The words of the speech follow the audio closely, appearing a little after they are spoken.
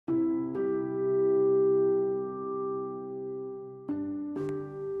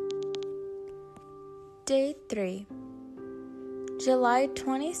Day 3, July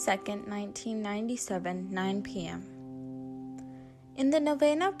 22nd, 1997, 9 p.m. In the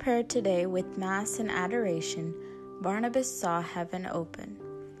novena prayer today with Mass and Adoration, Barnabas saw heaven open.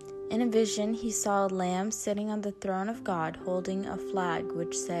 In a vision, he saw a lamb sitting on the throne of God holding a flag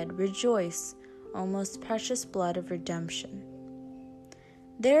which said, "Rejoice, O most precious blood of redemption."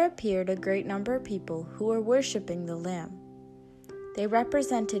 There appeared a great number of people who were worshiping the Lamb. They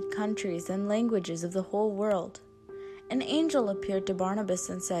represented countries and languages of the whole world. An angel appeared to Barnabas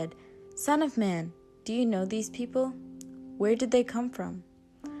and said, "Son of man, do you know these people? Where did they come from?"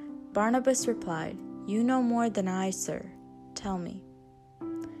 Barnabas replied, "You know more than I, sir. Tell me."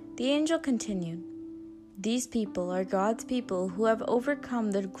 The angel continued, "These people are God's people who have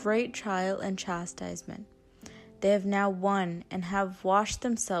overcome the great trial and chastisement. They have now won and have washed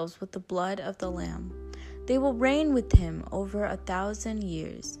themselves with the blood of the Lamb. They will reign with him over 1,000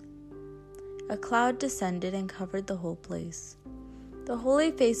 years." A cloud descended and covered the whole place. The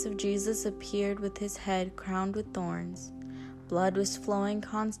holy face of Jesus appeared with his head crowned with thorns. Blood was flowing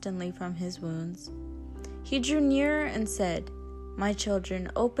constantly from his wounds. He drew nearer and said, "My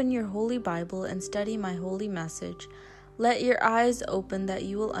children, open your holy Bible and study my holy message. Let your eyes open that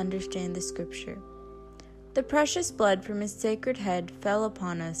you will understand the scripture." The precious blood from his sacred head fell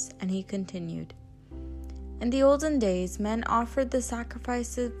upon us, and he continued, "In the olden days, men offered the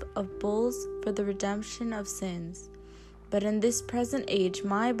sacrifices of bulls for the redemption of sins. But in this present age,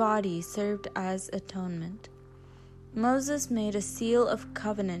 my body served as atonement. Moses made a seal of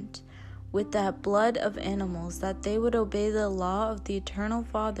covenant with the blood of animals that they would obey the law of the eternal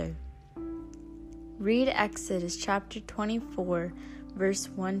Father." Read Exodus chapter 24, verse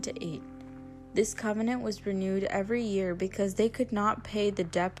 1 to 8. This covenant was renewed every year because they could not pay the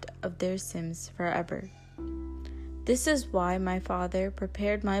debt of their sins forever. This is why my Father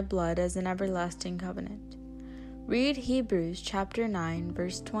prepared my blood as an everlasting covenant. Read Hebrews chapter 9,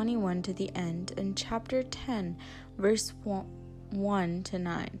 verse 21 to the end, and chapter 10, verse 1 to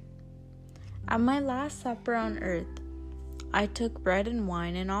 9. At my last supper on earth, I took bread and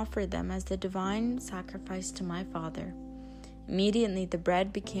wine and offered them as the divine sacrifice to my Father. Immediately the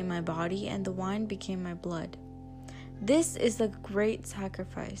bread became my body and the wine became my blood. This is the great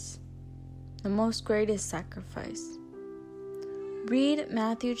sacrifice, the most greatest sacrifice. Read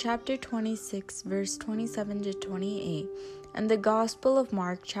Matthew chapter 26, verse 27 to 28, and the Gospel of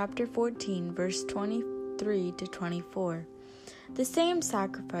Mark chapter 14, verse 23 to 24. The same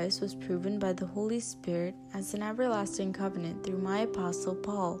sacrifice was proven by the Holy Spirit as an everlasting covenant through my apostle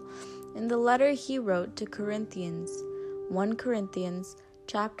Paul in the letter he wrote to Corinthians, 1 Corinthians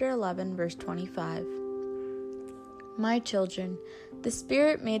chapter 11, verse 25. My children, the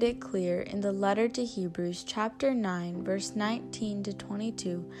Spirit made it clear in the letter to Hebrews chapter 9, verse 19 to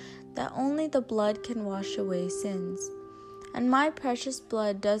 22, that only the blood can wash away sins, and my precious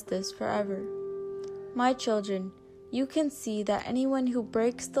blood does this forever. My children, you can see that anyone who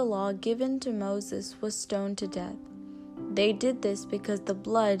breaks the law given to Moses was stoned to death. They did this because the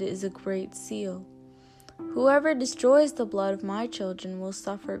blood is a great seal. Whoever destroys the blood of my children will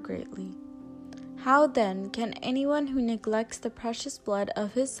suffer greatly. How then can anyone who neglects the precious blood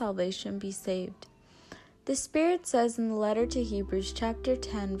of his salvation be saved? The Spirit says in the letter to Hebrews chapter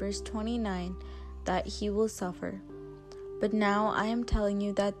 10, verse 29, that he will suffer. But now I am telling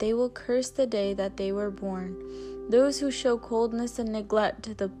you that they will curse the day that they were born, those who show coldness and neglect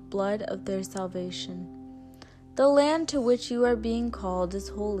to the blood of their salvation. The land to which you are being called is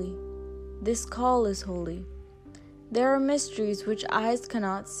holy. This call is holy. There are mysteries which eyes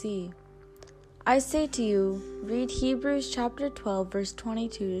cannot see. I say to you, read Hebrews chapter 12, verse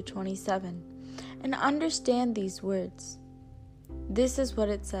 22 to 27, and understand these words. This is what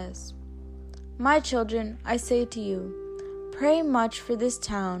it says. My children, I say to you, pray much for this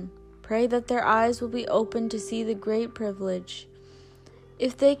town. Pray that their eyes will be opened to see the great privilege.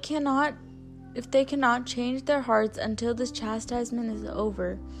 If they cannot change their hearts until this chastisement is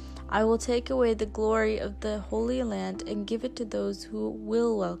over, I will take away the glory of the Holy Land and give it to those who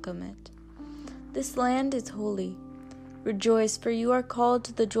will welcome it. This land is holy. Rejoice, for you are called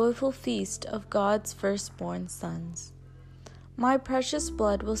to the joyful feast of God's firstborn sons. My precious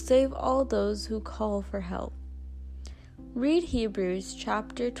blood will save all those who call for help. Read Hebrews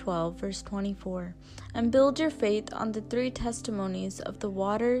chapter 12, verse 24, and build your faith on the 3 testimonies of the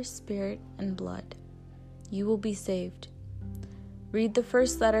water, spirit, and blood. You will be saved. Read the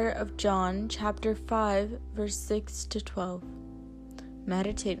first letter of John chapter 5, verse 6 to 12.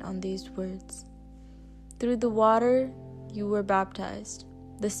 Meditate on these words. Through the water you were baptized.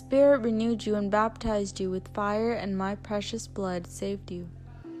 The Spirit renewed you and baptized you with fire, and my precious blood saved you.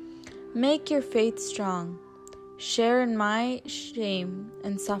 Make your faith strong. Share in my shame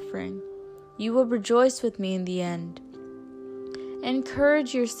and suffering. You will rejoice with me in the end.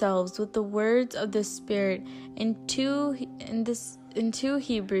 Encourage yourselves with the words of the Spirit in 2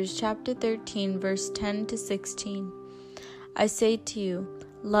 Hebrews chapter 13, verse 10 to 16. I say to you,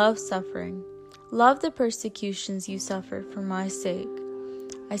 love suffering. Love the persecutions you suffer for my sake.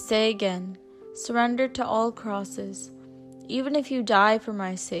 I say again, surrender to all crosses. Even if you die for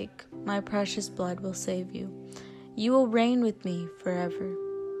my sake, my precious blood will save you. You will reign with me forever.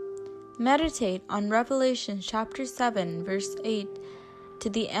 Meditate on Revelation chapter 7, verse 8 to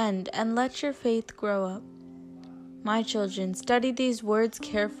the end, and let your faith grow up. My children, study these words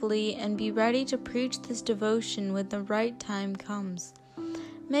carefully and be ready to preach this devotion when the right time comes.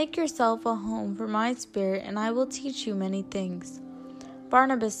 Make yourself a home for my Spirit, and I will teach you many things.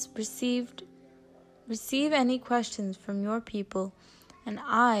 Barnabas, receive any questions from your people, and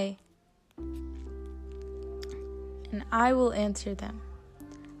I will answer them.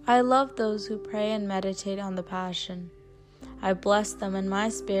 I love those who pray and meditate on the Passion. I bless them, and my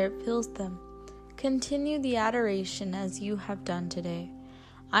Spirit fills them. Continue the adoration as you have done today.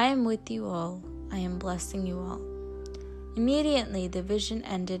 I am with you all. I am blessing you all. Immediately the vision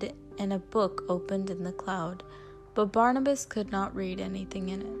ended, and a book opened in the cloud, but Barnabas could not read anything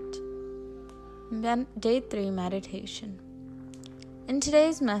in it. Day 3 Meditation. In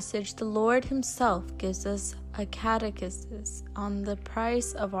today's message, the Lord Himself gives us a catechism on the price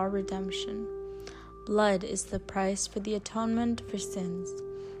of our redemption. Blood is the price for the atonement for sins.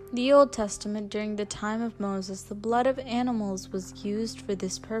 In the Old Testament, during the time of Moses, the blood of animals was used for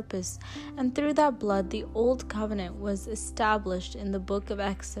this purpose, and through that blood the Old Covenant was established in the book of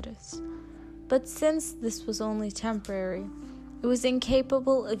Exodus. But since this was only temporary, it was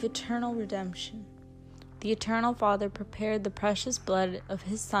incapable of eternal redemption. The Eternal Father prepared the precious blood of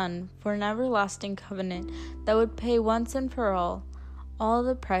His Son for an everlasting covenant that would pay once and for all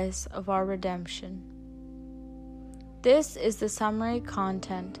the price of our redemption. This is the summary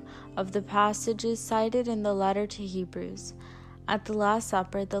content of the passages cited in the letter to Hebrews. At the Last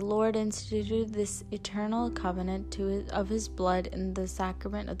Supper, the Lord instituted this eternal covenant of His blood in the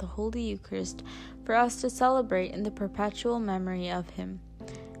sacrament of the Holy Eucharist for us to celebrate in the perpetual memory of Him.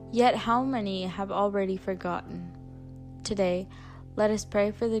 Yet how many have already forgotten? Today, let us pray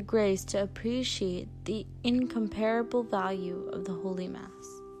for the grace to appreciate the incomparable value of the Holy Mass.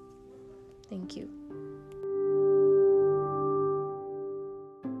 Thank you.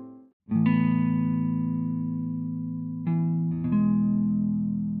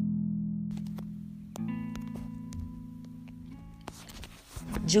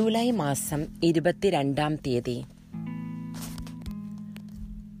 July മാസം 22-ാം തീയതി,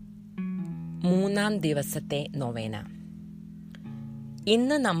 3-ാം ദിവസത്തെ നൊവേന.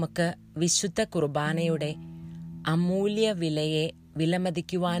 ഇന്ന് നമുക്ക് വിശുദ്ധ കുർബാനയുടെ അമൂല്യ വിലയെ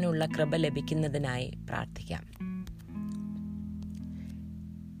വിലമതിക്കുവാനുള്ള കൃപ ലഭിക്കുന്നതിനായി പ്രാർത്ഥിക്കാം.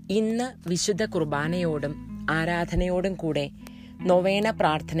 ഇന്ന് വിശുദ്ധ കുർബാനയോടും ആരാധനയോടും കൂടെ നൊവേന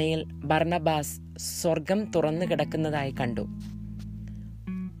പ്രാർത്ഥനയിൽ ബർണബാസ് സ്വർഗം തുറന്നു കിടക്കുന്നതായി കണ്ടു.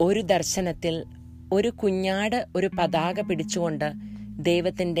 ഒരു ദർശനത്തിൽ ഒരു കുഞ്ഞാട് ഒരു പതാക പിടിച്ചുകൊണ്ട്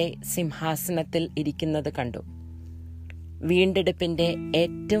ദൈവത്തിന്റെ സിംഹാസനത്തിൽ ഇരിക്കുന്നത് കണ്ടു. വീണ്ടെടുപ്പിന്റെ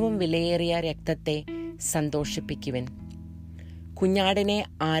ഏറ്റവും വിലയേറിയ രക്തത്തെ സന്തോഷിപ്പിക്കുവിൻ. കുഞ്ഞാടിനെ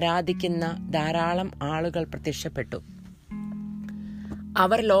ആരാധിക്കുന്ന ധാരാളം ആളുകൾ പ്രത്യക്ഷപ്പെട്ടു.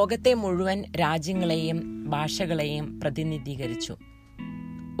 അവർ ലോകത്തെ മുഴുവൻ രാജ്യങ്ങളെയും ഭാഷകളെയും പ്രതിനിധീകരിച്ചു.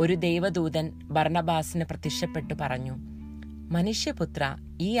 ഒരു ദൈവദൂതൻ ബർണബാസിന് പ്രത്യക്ഷപ്പെട്ടു പറഞ്ഞു, മനുഷ്യപുത്ര,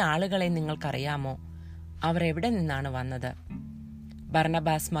 ഈ ആളുകളെ നിങ്ങൾക്കറിയാമോ? അവർ എവിടെ നിന്നാണ് വന്നത്?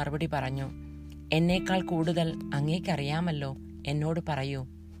 ബർണബാസ് മറുപടി പറഞ്ഞു, എന്നേക്കാൾ കൂടുതൽ അങ്ങേക്കറിയാമല്ലോ, എന്നോട് പറയൂ.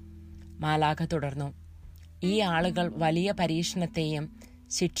 മാലാഖ തുടർന്നു, ഈ ആളുകൾ വലിയ പരീക്ഷണത്തെയും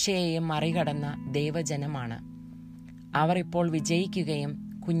ശിക്ഷയെയും മറികടന്ന ദൈവജനമാണ്. അവർ ഇപ്പോൾ വിജയിക്കുകയും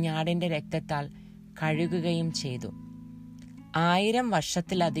കുഞ്ഞാടിന്റെ രക്തത്താൽ കഴുകുകയും ചെയ്തു. 1000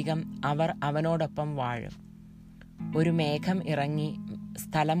 വർഷത്തിലധികം അവർ അവനോടൊപ്പം വാഴും. ഒരു മേഘം ഇറങ്ങി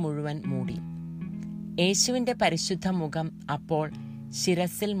സ്ഥലം മുഴുവൻ മൂടി. യേശുവിന്റെ പരിശുദ്ധ മുഖം അപ്പോൾ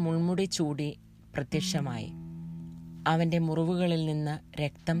ശിരസിൽ മുൾമുടി ചൂടി പ്രത്യക്ഷമായി. അവന്റെ മുറിവുകളിൽ നിന്ന്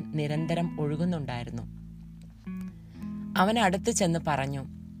രക്തം നിരന്തരം ഒഴുകുന്നുണ്ടായിരുന്നു. അവൻ അടുത്ത് ചെന്ന് പറഞ്ഞു,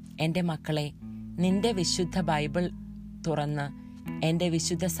 എന്റെ മക്കളെ, നിന്റെ വിശുദ്ധ ബൈബിൾ തുറന്ന് എന്റെ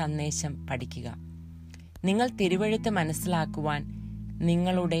വിശുദ്ധ സന്ദേശം പഠിക്കുക. നിങ്ങൾ തിരുവെഴുത്ത് മനസ്സിലാക്കുവാൻ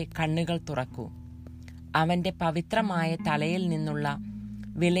നിങ്ങളുടെ കണ്ണുകൾ തുറക്കൂ. അവന്റെ പവിത്രമായ തലയിൽ നിന്നുള്ള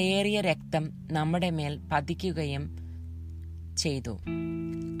വിലയേറിയ രക്തം നമ്മുടെ മേൽ പതിക്കുകയും ചെയ്തു.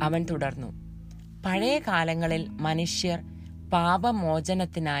 അവൻ തുടർന്നു, പഴയ കാലങ്ങളിൽ മനുഷ്യർ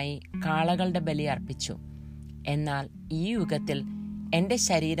പാപമോചനത്തിനായി കാളകളുടെ ബലി അർപ്പിച്ചു. എന്നാൽ ഈ യുഗത്തിൽ എൻ്റെ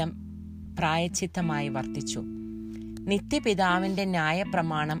ശരീരം പ്രായശ്ചിത്തമായി വർത്തിച്ചു. നിത്യപിതാവിൻ്റെ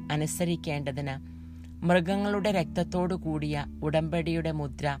ന്യായപ്രമാണം അനുസരിക്കേണ്ടതിന് മൃഗങ്ങളുടെ രക്തത്തോടു കൂടിയ ഉടമ്പടിയുടെ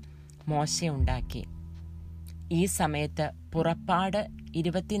മുദ്ര മോശയുണ്ടാക്കി. ഈ സമയത്ത് പുറപ്പാട്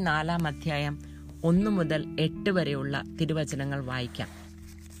 24 അധ്യായം 1 മുതൽ 8 വരെയുള്ള തിരുവചനങ്ങൾ വായിക്കാം.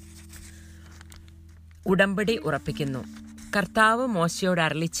 ഉടമ്പടി ഉറപ്പിക്കുന്നു. കർത്താവ് മോശയോട്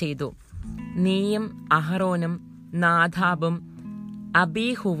അരുളിച്ചെയ്തു, നീയും അഹറോനും നാദാബും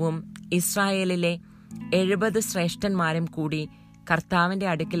അബീഹുവും ഇസ്രായേലിലെ 70 ശ്രേഷ്ഠന്മാരും കൂടി കർത്താവിൻ്റെ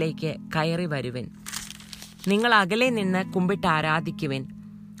അടുക്കിലേക്ക് കയറി വരുവിൻ. നിങ്ങൾ അകലെ നിന്ന് കുമ്പിട്ട് ആരാധിക്കുവിൻ.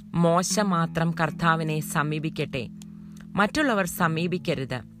 മോശ മാത്രം കർത്താവിനെ സമീപിക്കട്ടെ, മറ്റുള്ളവർ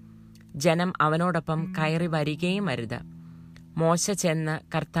സമീപിക്കരുത്. ജനം അവനോടൊപ്പം കയറി വരികയും അരുത്. മോശ ചെന്ന്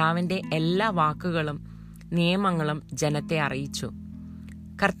കർത്താവിൻ്റെ എല്ലാ വാക്കുകളും നിയമങ്ങളും ജനത്തെ അറിയിച്ചു.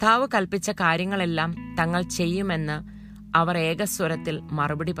 കർത്താവ് കൽപ്പിച്ച കാര്യങ്ങളെല്ലാം തങ്ങൾ ചെയ്യുമെന്ന് അവർ ഏകസ്വരത്തിൽ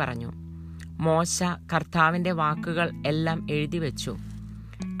മറുപടി പറഞ്ഞു. മോശ കർത്താവിൻ്റെ വാക്കുകൾ എല്ലാം എഴുതിവെച്ചു.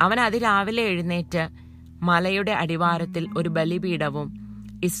 അവൻ അതിരാവിലെ എഴുന്നേറ്റ് മലയുടെ അടിവാരത്തിൽ ഒരു ബലിപീഠവും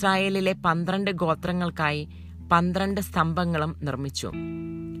ഇസ്രായേലിലെ 12 ഗോത്രങ്ങൾക്കായി 12 സ്തംഭങ്ങളും നിർമ്മിച്ചു.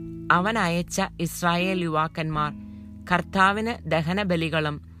 അവൻ അയച്ച ഇസ്രായേൽ യുവാക്കന്മാർ കർത്താവിന്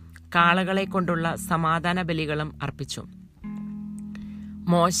ദഹനബലികളും കാളകളെ കൊണ്ടുള്ള സമാധാന ബലികളും അർപ്പിച്ചു.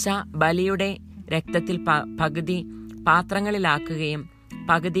 മോശ ബലിയുടെ രക്തത്തിൽ പകുതി പാത്രങ്ങളിലാക്കുകയും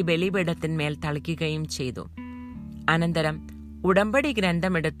പകുതി ബലിപീഠത്തിന്മേൽ തളിക്കുകയും ചെയ്തു. അനന്തരം ഉടമ്പടി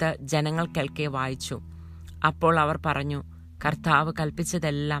ഗ്രന്ഥമെടുത്ത് ജനങ്ങൾ കേൾക്കെ വായിച്ചു. അപ്പോൾ അവർ പറഞ്ഞു, കർത്താവ്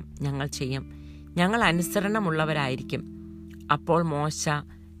കൽപ്പിച്ചതെല്ലാം ഞങ്ങൾ ചെയ്യും, ഞങ്ങൾ അനുസരണമുള്ളവരായിരിക്കും. അപ്പോൾ മോശ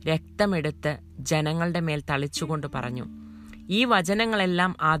രക്തമെടുത്ത് ജനങ്ങളുടെ മേൽ തളിച്ചുകൊണ്ട് പറഞ്ഞു, ഈ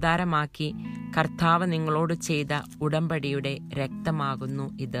വചനങ്ങളെല്ലാം ആധാരമാക്കി കർത്താവ് നിങ്ങളോട് ചെയ്ത ഉടമ്പടിയുടെ രക്തമാകുന്നു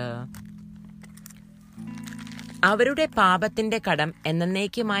ഇത്. അവരുടെ പാപത്തിന്റെ കടം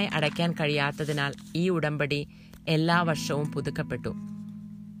എന്നേക്കുമായി അടയ്ക്കാൻ കഴിയാത്തതിനാൽ ഈ ഉടമ്പടി എല്ലാ വർഷവും പുതുക്കപ്പെട്ടു.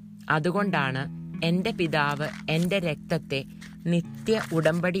 അതുകൊണ്ടാണ് എൻ്റെ പിതാവ് എൻ്റെ രക്തത്തെ നിത്യ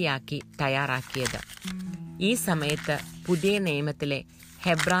ഉടമ്പടിയാക്കി തയ്യാറാക്കിയത്. ഈ സമയത്ത് പുതിയ നിയമത്തിലെ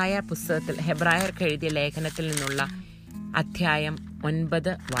ഹെബ്രായർക്ക് എഴുതിയ ലേഖനത്തിൽ നിന്നുള്ള അധ്യായം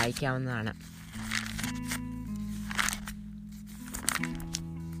 9 വായിക്കാവുന്നതാണ്.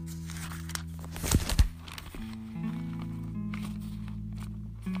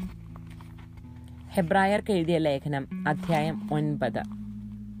 ഹെബ്രായർക്ക് എഴുതിയ ലേഖനം അധ്യായം 9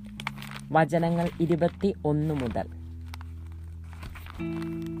 വചനങ്ങൾ 21 മുതൽ.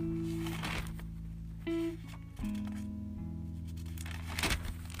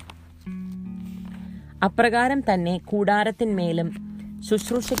 അപ്രകാരം തന്നെ കൂടാരത്തിന്മേലും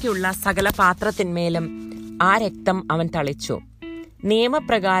ശുശ്രൂഷയ്ക്കുള്ള സകല പാത്രത്തിന്മേലും ആ രക്തം അവൻ തളിച്ചു.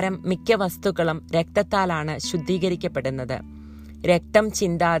 നിയമപ്രകാരം മിക്ക വസ്തുക്കളും രക്തത്താലാണ് ശുദ്ധീകരിക്കപ്പെടുന്നത്. രക്തം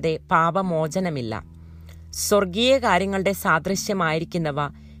ചിന്താതെ പാപമോചനമില്ല. സ്വർഗീയ കാര്യങ്ങളുടെ സാദൃശ്യമായിരിക്കുന്നവ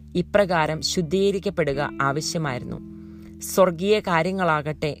ഇപ്രകാരം ശുദ്ധീകരിക്കപ്പെടുക ആവശ്യമായിരുന്നു. സ്വർഗീയ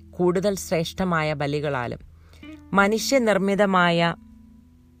കാര്യങ്ങളാകട്ടെ കൂടുതൽ ശ്രേഷ്ഠമായ ബലികളാലും മനുഷ്യനിർമ്മിതമായ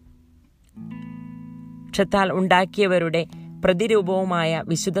ക്ഷത്താൽ ഉണ്ടാക്കിയവരുടെ പ്രതിരൂപവുമായ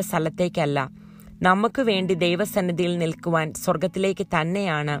വിശുദ്ധ സ്ഥലത്തേക്കല്ല, നമുക്ക് വേണ്ടി ദൈവസന്നിധിയിൽ നിൽക്കുവാൻ സ്വർഗത്തിലേക്ക്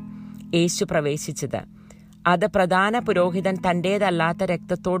തന്നെയാണ് യേശു പ്രവേശിച്ചത്. അത് പ്രധാന പുരോഹിതൻ തൻ്റേതല്ലാത്ത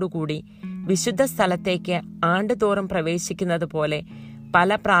രക്തത്തോടുകൂടി വിശുദ്ധ സ്ഥലത്തേക്ക് ആണ്ടുതോറും പ്രവേശിക്കുന്നത് പോലെ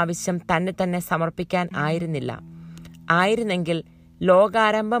പല പ്രാവശ്യം തന്നെ സമർപ്പിക്കാൻ ആയിരുന്നില്ല. ആയിരുന്നെങ്കിൽ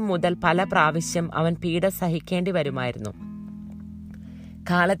ലോകാരംഭം മുതൽ പല പ്രാവശ്യം അവൻ പീഡ സഹിക്കേണ്ടി വരുമായിരുന്നു.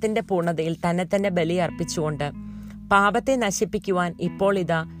 കാലത്തിന്റെ പൂർണ്ണതയിൽ തന്നെ ബലി അർപ്പിച്ചുകൊണ്ട് പാപത്തെ നശിപ്പിക്കുവാൻ ഇപ്പോൾ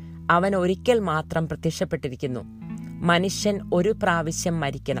ഇതാ അവൻ ഒരിക്കൽ മാത്രം പ്രത്യക്ഷപ്പെട്ടിരിക്കുന്നു. മനുഷ്യൻ ഒരു പ്രാവശ്യം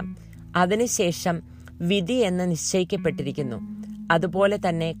മരിക്കണം, അതിനുശേഷം വിധി എന്ന് നിശ്ചയിക്കപ്പെട്ടിരിക്കുന്നു. അതുപോലെ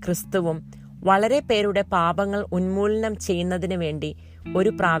തന്നെ ക്രിസ്തുവും വളരെ പേരുടെ പാപങ്ങൾ ഉന്മൂലനം ചെയ്യുന്നതിന് വേണ്ടി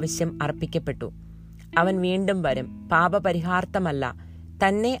ഒരു പ്രാവശ്യം അർപ്പിക്കപ്പെട്ടു. അവൻ വീണ്ടും വരും, പാപപരിഹാർത്ഥമല്ല,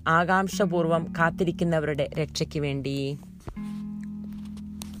 തന്നെ ആകാംക്ഷപൂർവം കാത്തിരിക്കുന്നവരുടെ രക്ഷയ്ക്ക് വേണ്ടി.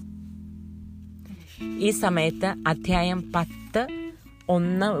 ഈ സമയത്ത് അധ്യായം 10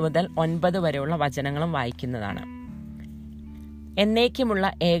 1 മുതൽ 9 വരെയുള്ള വചനങ്ങളും വായിക്കുന്നതാണ്. എന്നേക്കുമുള്ള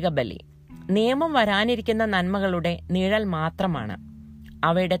ഏകബലി. നിയമം വരാനിരിക്കുന്ന നന്മകളുടെ നിഴൽ മാത്രമാണ്,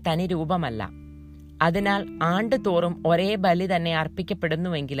 അവയുടെ തനി രൂപമല്ല. അതിനാൽ ആണ്ടുതോറും ഒരേ ബലി തന്നെ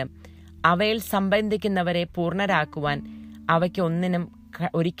അർപ്പിക്കപ്പെടുന്നുവെങ്കിലും അവയിൽ സംബന്ധിക്കുന്നവരെ പൂർണ്ണരാക്കുവാൻ അവയ്ക്ക്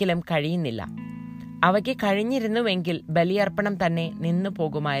ഒരിക്കലും കഴിയുന്നില്ല. അവയ്ക്ക് കഴിഞ്ഞിരുന്നുവെങ്കിൽ ബലിയർപ്പണം തന്നെ നിന്നു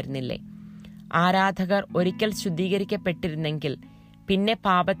പോകുമായിരുന്നില്ലേ? ആരാധകർ ഒരിക്കൽ ശുദ്ധീകരിക്കപ്പെട്ടിരുന്നെങ്കിൽ പിന്നെ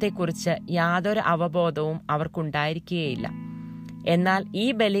പാപത്തെക്കുറിച്ച് യാതൊരു അവബോധവും അവർക്കുണ്ടായിരിക്കുകയില്ല. എന്നാൽ ഈ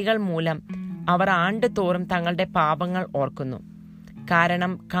ബലികൾ മൂലം അവർ ആണ്ടുതോറും തങ്ങളുടെ പാപങ്ങൾ ഓർക്കുന്നു.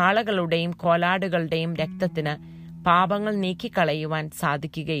 കാരണം കാളകളുടെയും കോലാടുകളുടെയും രക്തത്തിന് പാപങ്ങൾ നീക്കിക്കളയുവാൻ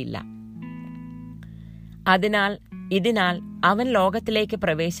സാധിക്കുകയില്ല. ഇതിനാൽ അവൻ ലോകത്തിലേക്ക്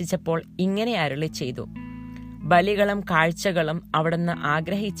പ്രവേശിച്ചപ്പോൾ ഇങ്ങനെ അരുളി ചെയ്തു: ബലികളും കാഴ്ചകളും അവിടുന്ന്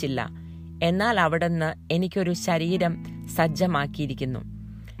ആഗ്രഹിച്ചില്ല, എന്നാൽ അവിടുന്ന് എനിക്കൊരു ശരീരം സജ്ജമാക്കിയിരിക്കുന്നു.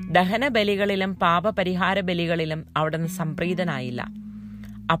 ദഹനബലികളിലും പാപപരിഹാര ബലികളിലും അവിടുന്ന് സംപ്രീതനായില്ല.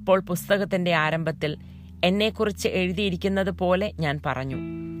 അപ്പോൾ പുസ്തകത്തിന്റെ ആരംഭത്തിൽ എന്നെക്കുറിച്ച് എഴുതിയിരിക്കുന്നത് പോലെ ഞാൻ പറഞ്ഞു: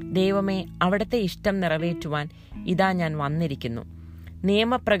 ദൈവമേ, അവിടുത്തെ ഇഷ്ടം നിറവേറ്റുവാൻ ഇതാ ഞാൻ വന്നിരിക്കുന്നു.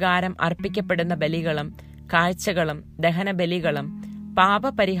 നിയമപ്രകാരം അർപ്പിക്കപ്പെടുന്ന ബലികളും കാഴ്ചകളും ദഹനബലികളും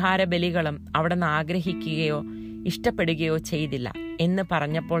പാപപരിഹാര ബലികളും അവിടുന്ന് ആഗ്രഹിക്കുകയോ ഇഷ്ടപ്പെടുകയോ ചെയ്തില്ല എന്ന്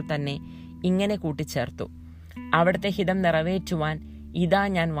പറഞ്ഞപ്പോൾ തന്നെ ഇങ്ങനെ കൂട്ടിച്ചേർത്തു: അവിടുത്തെ ഹിതം നിറവേറ്റുവാൻ ഇതാ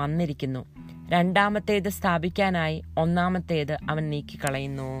ഞാൻ വന്നിരിക്കുന്നു. രണ്ടാമത്തേത് സ്ഥാപിക്കാനായി ഒന്നാമത്തേത് അവൻ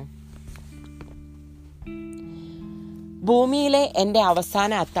നീക്കിക്കളയുന്നു. ഭൂമിയിലെ എന്റെ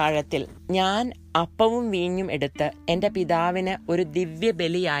അവസാന അത്താഴത്തിൽ ഞാൻ അപ്പവും വീഞ്ഞും എടുത്ത് എന്റെ പിതാവിന് ഒരു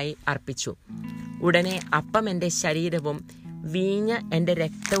ദിവ്യബലിയായി അർപ്പിച്ചു. ഉടനെ അപ്പം എന്റെ ശരീരവും വീഞ്ഞ് എന്റെ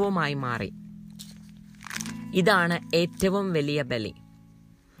രക്തവുമായി മാറി. ഇതാണ് ഏറ്റവും വലിയ ബലി.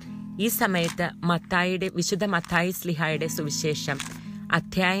 ഈ സമയത്ത് വിശുദ്ധ മത്തായി ശ്ലീഹായുടെ സുവിശേഷം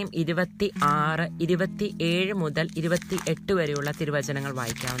അധ്യായം 26, 27 മുതൽ 28 വരെയുള്ള തിരുവചനങ്ങൾ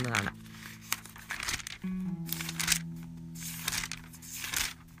വായിക്കാവുന്നതാണ്.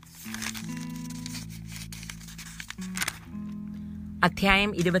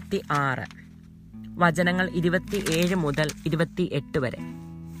 അധ്യായം 26 വചനങ്ങൾ 27 മുതൽ 28 വരെ.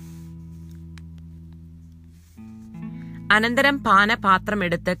 അനന്തരം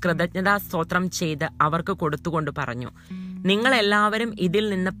പാനപാത്രമെടുത്ത് കൃതജ്ഞതാ സ്തോത്രം ചെയ്ത് അവർക്ക് കൊടുത്തുകൊണ്ട് പറഞ്ഞു: നിങ്ങൾ എല്ലാവരും ഇതിൽ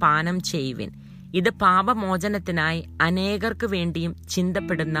നിന്ന് പാനം ചെയ്യുവിൻ. ഇത് പാപമോചനത്തിനായി അനേകർക്ക് വേണ്ടിയും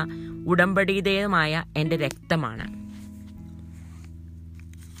ചിന്തപ്പെടുന്ന ഉടമ്പടിയുടേതുമായ എന്റെ രക്തമാണ്.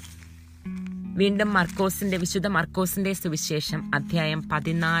 വീണ്ടും വിശുദ്ധ മർക്കോസിന്റെ സുവിശേഷം അധ്യായം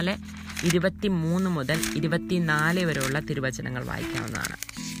 14, 23 മുതൽ 24 വരെയുള്ള തിരുവചനങ്ങൾ വായിക്കാവുന്നതാണ്.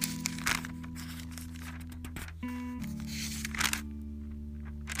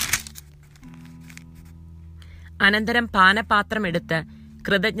 അനന്തരം പാനപാത്രം എടുത്ത്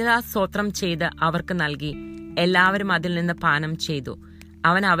കൃതജ്ഞതാ സ്തോത്രം ചെയ്ത് അവർക്ക് നൽകി. എല്ലാവരും അതിൽ നിന്ന് പാനം ചെയ്തു.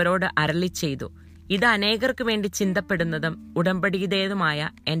 അവൻ അവരോട് അരുളി ചെയ്തു: ഇത് അനേകർക്ക് വേണ്ടി ചിന്തപ്പെടുന്നതും ഉടമ്പടിയുടേതുമായ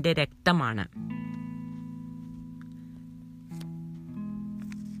എന്റെ രക്തമാണ്.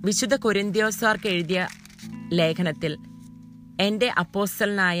 വിശുദ്ധ കൊരിന്ത്യോസ്യർക്ക് എഴുതിയ ലേഖനത്തിൽ എന്റെ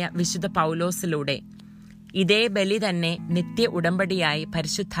അപ്പോസ്തലനായ വിശുദ്ധ പൗലോസിലൂടെ ഇതേ ബലി തന്നെ നിത്യ ഉടമ്പടിയായി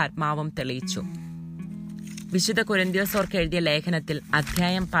പരിശുദ്ധാത്മാവും തെളിയിച്ചു. വിശുദ്ധ കൊരിന്ത്യോസ്യർക്ക് എഴുതിയ ലേഖനത്തിൽ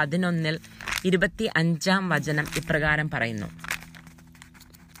അധ്യായം 11 25 വചനം ഇപ്രകാരം പറയുന്നു: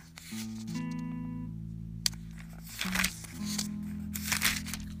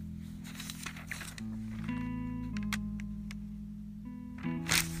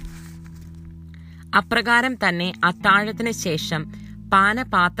 അപ്രകാരം തന്നെ അത്താഴത്തിന് ശേഷം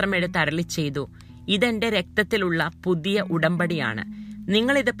പാനപാത്രമെടുത്ത് അരുളി ചെയ്തു: ഇതെന്റെ രക്തത്തിലുള്ള പുതിയ ഉടമ്പടിയാണ്.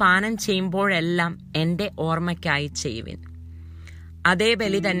 നിങ്ങളിത് പാനം ചെയ്യുമ്പോഴെല്ലാം എന്റെ ഓർമ്മയ്ക്കായി ചെയ്യുവിൻ. അതേ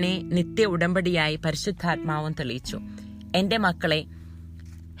ബലി തന്നെ നിത്യ ഉടമ്പടിയായി പരിശുദ്ധാത്മാവും തെളിയിച്ചു. എന്റെ മക്കളെ,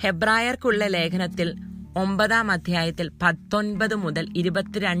 ഹെബ്രായർക്കുള്ള ലേഖനത്തിൽ 9 അധ്യായത്തിൽ 19 മുതൽ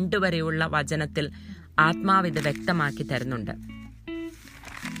 22 വരെയുള്ള വചനത്തിൽ ആത്മാവിത് വ്യക്തമാക്കി തരുന്നുണ്ട്.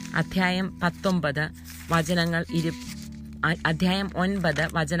 അധ്യായം 19 വചനങ്ങൾ അധ്യായം 9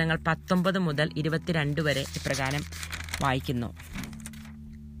 വചനങ്ങൾ 19 മുതൽ 22 വരെ ഇപ്രകാരം വായിക്കുന്നു: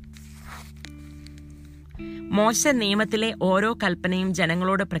 മോശ നിയമത്തിലെ ഓരോ കൽപ്പനയും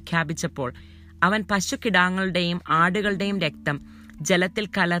ജനങ്ങളോട് പ്രഖ്യാപിച്ചപ്പോൾ അവൻ പശുക്കിടാങ്ങളുടെയും ആടുകളുടെയും രക്തം ജലത്തിൽ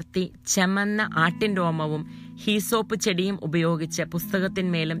കലർത്തി ചെമന്ന ആട്ടിൻ രോമവും ഹീസോപ്പ് ചെടിയും ഉപയോഗിച്ച്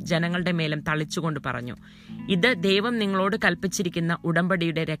പുസ്തകത്തിന്മേലും ജനങ്ങളുടെ മേലും തളിച്ചുകൊണ്ട് പറഞ്ഞു: ഇത് ദൈവം നിങ്ങളോട് കൽപ്പിച്ചിരിക്കുന്ന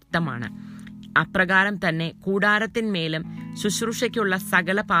ഉടമ്പടിയുടെ രക്തമാണ്. അപ്രകാരം തന്നെ കൂടാരത്തിന്മേലും ശുശ്രൂഷയ്ക്കുള്ള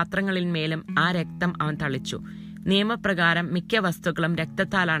സകല പാത്രങ്ങളിന്മേലും ആ രക്തം അവൻ തളിച്ചു. നിയമപ്രകാരം മിക്ക വസ്തുക്കളും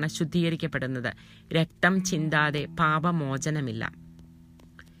രക്തത്താലാണ് ശുദ്ധീകരിക്കപ്പെടുന്നത്. രക്തം ചിന്താതെ പാപമോചനമില്ല.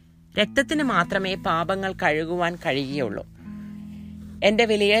 രക്തത്തിന് മാത്രമേ പാപങ്ങൾ കഴുകുവാൻ കഴിയുകയുള്ളൂ. എന്റെ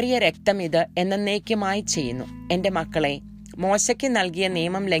വിലയേറിയ രക്തം ഇത് എന്നേക്കുമായി ചെയ്യുന്നു. എന്റെ മക്കളെ, മോശയ്ക്ക് നൽകിയ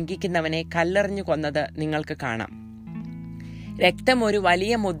നിയമം ലംഘിക്കുന്നവനെ കല്ലെറിഞ്ഞു കൊന്നത് നിങ്ങൾക്ക് കാണാം. രക്തം ഒരു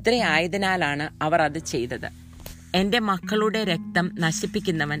വലിയ മുദ്രയായതിനാലാണ് അവർ അത് ചെയ്തത്. എന്റെ മക്കളുടെ രക്തം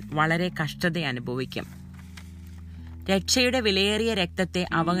നശിപ്പിക്കുന്നവൻ വളരെ കഷ്ടത അനുഭവിക്കും. രക്ഷയുടെ വിലയേറിയ രക്തത്തെ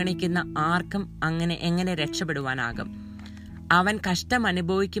അവഗണിക്കുന്ന ആർക്കും എങ്ങനെ രക്ഷപ്പെടുവാനാകും? അവൻ കഷ്ടം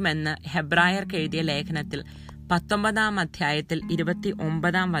അനുഭവിക്കുമെന്ന് ഹെബ്രായർക്ക് എഴുതിയ ലേഖനത്തിൽ 19 അധ്യായത്തിൽ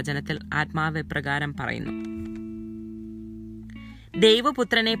 29 ആത്മാവ് ഇപ്രകാരം പറയുന്നു: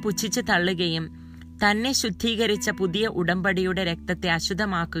 ദൈവപുത്രനെ പുച്ഛിച്ച് തള്ളുകയും തന്നെ ശുദ്ധീകരിച്ച പുതിയ ഉടമ്പടിയുടെ രക്തത്തെ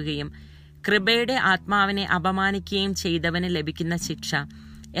അശുദ്ധമാക്കുകയും കൃപയുടെ ആത്മാവിനെ അപമാനിക്കുകയും ചെയ്തവന് ലഭിക്കുന്ന ശിക്ഷ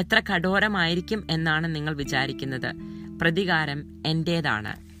എത്ര കഠോരമായിരിക്കും എന്നാണ് നിങ്ങൾ വിചാരിക്കുന്നത്. പ്രതികാരം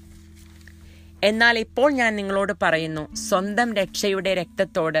എന്റേതാണ്. എന്നാൽ ഇപ്പോൾ ഞാൻ നിങ്ങളോട് പറയുന്നു, സ്വന്തം രക്ഷയുടെ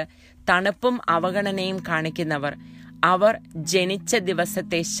രക്തത്തോട് തണുപ്പും അവഗണനയും കാണിക്കുന്നവർ അവർ ജനിച്ച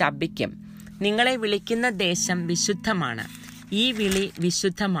ദിവസത്തെ ശപിക്കും. നിങ്ങളെ വിളിക്കുന്ന ദേശം വിശുദ്ധമാണ്. ഈ വിളി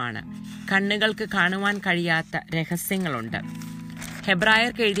വിശുദ്ധമാണ്. കണ്ണുകൾക്ക് കാണുവാൻ കഴിയാത്ത രഹസ്യങ്ങളുണ്ട്.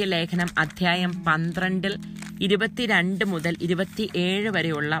 ഹെബ്രായർക്ക് എഴുതിയ ലേഖനം അധ്യായം 12 22 മുതൽ 27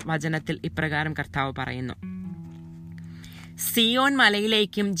 വരെയുള്ള വചനത്തിൽ ഇപ്രകാരം കർത്താവ് പറയുന്നു: സിയോൻ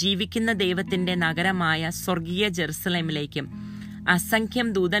മലയിലേക്കും ജീവിക്കുന്ന ദൈവത്തിന്റെ നഗരമായ സ്വർഗീയ ജെറുസലേമിലേക്കും അസംഖ്യം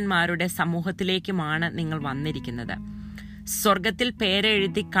ദൂതന്മാരുടെ സമൂഹത്തിലേക്കുമാണ് നിങ്ങൾ വന്നിരിക്കുന്നത്. സ്വർഗത്തിൽ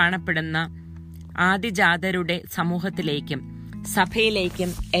പേരെഴുതി കാണപ്പെടുന്ന ആദിജാതരുടെ സമൂഹത്തിലേക്കും സഭയിലേക്കും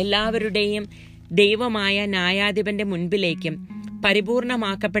എല്ലാവരുടെയും ദൈവമായ ന്യായാധിപന്റെ മുൻപിലേക്കും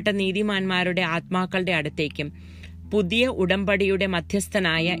പരിപൂർണമാക്കപ്പെട്ട നീതിമാന്മാരുടെ ആത്മാക്കളുടെ അടുത്തേക്കും പുതിയ ഉടമ്പടിയുടെ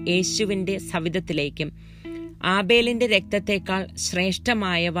മധ്യസ്ഥനായ യേശുവിന്റെ സവിധത്തിലേക്കും ആബേലിന്റെ രക്തത്തെക്കാൾ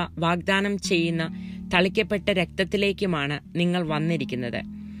ശ്രേഷ്ഠമായവ വാഗ്ദാനം ചെയ്യുന്ന തളിക്കപ്പെട്ട രക്തത്തിലേക്കുമാണ് നിങ്ങൾ വന്നിരിക്കുന്നത്.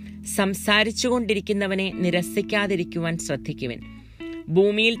 സംസാരിച്ചുകൊണ്ടിരിക്കുന്നവനെ നിരസിക്കാതിരിക്കുവാൻ ശ്രദ്ധിക്കുവിൻ.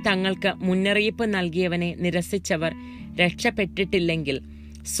 ഭൂമിയിൽ തങ്ങൾക്ക് മുന്നറിയിപ്പ് നൽകിയവനെ നിരസിച്ചവർ രക്ഷപ്പെട്ടിട്ടില്ലെങ്കിൽ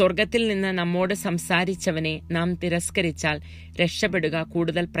സ്വർഗത്തിൽ നിന്ന് നമ്മോട് സംസാരിച്ചവനെ നാം തിരസ്കരിച്ചാൽ രക്ഷപ്പെടുക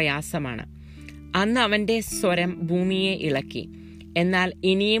കൂടുതൽ പ്രയാസമാണ്. അന്ന് അവന്റെ സ്വരം ഭൂമിയെ ഇളക്കി. എന്നാൽ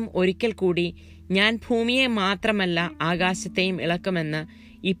ഇനിയും ഒരിക്കൽ കൂടി ഞാൻ ഭൂമിയെ മാത്രമല്ല ആകാശത്തെയും ഇളക്കുമെന്ന്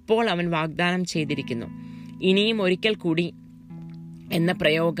ഇപ്പോൾ അവൻ വാഗ്ദാനം ചെയ്തിരിക്കുന്നു. ഇനിയും ഒരിക്കൽ കൂടി എന്ന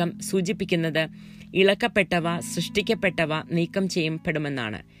പ്രയോഗം സൂചിപ്പിക്കുന്നത് ഇളക്കപ്പെട്ടവ, സൃഷ്ടിക്കപ്പെട്ടവ നീക്കം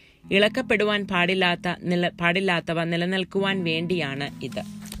ചെയ്യപ്പെടുമെന്നാണ്. ഇളക്കപ്പെടുവാൻ പാടില്ലാത്തവ നിലനിൽക്കുവാൻ വേണ്ടിയാണ് ഇത്.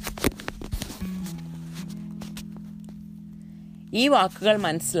 ഈ വാക്കുകൾ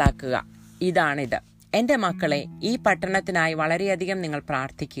മനസ്സിലാക്കുക. ഇതാണിത്. എന്റെ മക്കളെ, ഈ പട്ടണത്തിനായി വളരെയധികം നിങ്ങൾ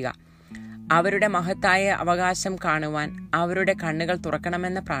പ്രാർത്ഥിക്കുക. അവരുടെ മഹത്തായ അവകാശം കാണുവാൻ അവരുടെ കണ്ണുകൾ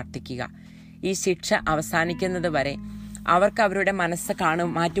തുറക്കണമെന്ന് പ്രാർത്ഥിക്കുക. ഈ ശിക്ഷ അവസാനിക്കുന്നത് വരെ അവർക്ക് അവരുടെ മനസ്സ്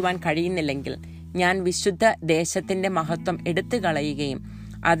മാറ്റുവാൻ കഴിയുന്നില്ലെങ്കിൽ ഞാൻ വിശുദ്ധ ദേശത്തിന്റെ മഹത്വം എടുത്തു കളയുകയും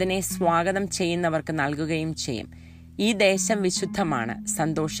അതിനെ സ്വാഗതം ചെയ്യുന്നവർക്ക് നൽകുകയും ചെയ്യും. ഈ ദേശം വിശുദ്ധമാണ്.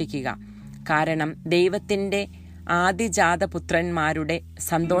 സന്തോഷിക്കുക. കാരണം ദൈവത്തിന്റെ ആദിജാത പുത്രന്മാരുടെ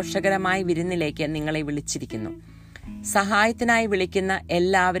സന്തോഷകരമായ വിരുന്നിലേക്ക് നിങ്ങളെ വിളിച്ചിരിക്കുന്നു. സഹായത്തിനായി വിളിക്കുന്ന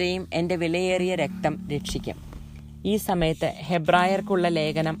എല്ലാവരെയും എന്റെ വിലയേറിയ രക്തം രക്ഷിക്കും. ഈ സമയത്ത് ഹെബ്രായർക്കുള്ള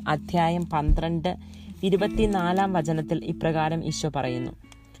ലേഖനം അധ്യായം 12 24 വചനത്തിൽ ഇപ്രകാരം ഈശോ പറയുന്നു: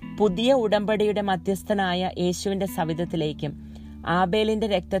 പുതിയ ഉടമ്പടിയുടെ മധ്യസ്ഥനായ യേശുവിന്റെ സവിധത്തിലേക്കും ആബേലിന്റെ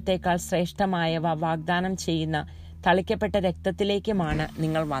രക്തത്തെക്കാൾ ശ്രേഷ്ഠമായവ വാഗ്ദാനം ചെയ്യുന്ന തളിക്കപ്പെട്ട രക്തത്തിലേക്കുമാണ്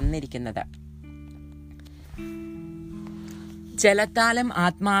നിങ്ങൾ വന്നിരിക്കുന്നത്. ജലത്താലും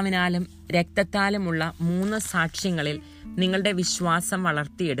ആത്മാവിനാലും രക്തത്താലുമുള്ള 3 സാക്ഷ്യങ്ങളിൽ നിങ്ങളുടെ വിശ്വാസം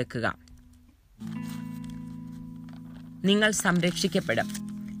വളർത്തിയെടുക്കുക. നിങ്ങൾ സംരക്ഷിക്കപ്പെടും.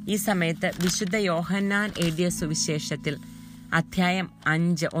 ഈ സമയത്ത് വിശുദ്ധ യോഹന്നാൻ എഴുതിയ സുവിശേഷത്തിൽ അധ്യായം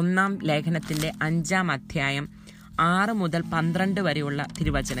 5 1 ലേഖനത്തിന്റെ 5 അധ്യായം 6 മുതൽ 12 വരെയുള്ള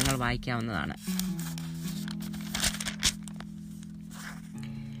തിരുവചനങ്ങൾ വായിക്കാവുന്നതാണ്.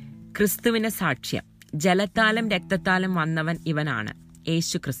 ക്രിസ്തുവിന് സാക്ഷ്യം. ജലത്താലും രക്തത്താലും വന്നവൻ ഇവനാണ്,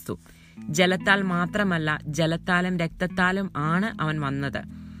 യേശു ക്രിസ്തു. ജലത്താൽ മാത്രമല്ല, ജലത്താലും രക്തത്താലും ആണ് അവൻ വന്നത്.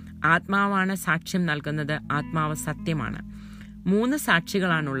 ആത്മാവാണ് സാക്ഷ്യം നൽകുന്നത്. ആത്മാവ് സത്യമാണ്. 3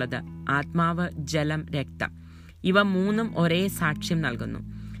 സാക്ഷികളാണുള്ളത്: ആത്മാവ്, ജലം, രക്തം. ഇവ 3ഉം ഒരേ സാക്ഷ്യം നൽകുന്നു.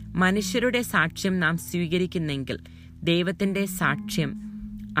 മനുഷ്യരുടെ സാക്ഷ്യം നാം സ്വീകരിക്കുന്നെങ്കിൽ ദൈവത്തിന്റെ സാക്ഷ്യം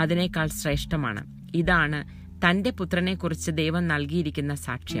അതിനേക്കാൾ ശ്രേഷ്ഠമാണ്. ഇതാണ് തന്റെ പുത്രനെക്കുറിച്ച് ദൈവം നൽകിയിരിക്കുന്ന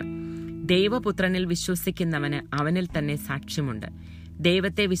സാക്ഷ്യം. ദൈവപുത്രനിൽ വിശ്വസിക്കുന്നവന് അവനിൽ തന്നെ സാക്ഷ്യമുണ്ട്.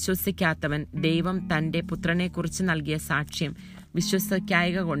 ദൈവത്തെ വിശ്വസിക്കാത്തവൻ ദൈവം തന്റെ പുത്രനെക്കുറിച്ച് നൽകിയ സാക്ഷ്യം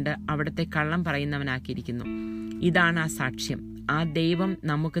വിശ്വസിക്കായക കൊണ്ട് അവിടുത്തെ കള്ളം പറയുന്നവനാക്കിയിരിക്കുന്നു. ഇതാണ് ആ സാക്ഷ്യം. ആ ദൈവം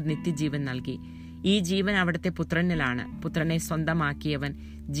നമുക്ക് നിത്യജീവൻ നൽകി. ഈ ജീവൻ അവിടുത്തെ പുത്രനിലാണ്. പുത്രനെ സ്വന്തമാക്കിയവൻ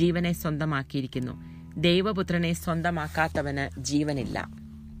ജീവനെ സ്വന്തമാക്കിയിരിക്കുന്നു. ദൈവപുത്രനെ സ്വന്തമാക്കാത്തവന് ജീവനില്ല.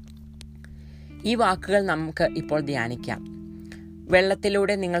 ഈ വാക്കുകൾ നമുക്ക് ഇപ്പോൾ ധ്യാനിക്കാം.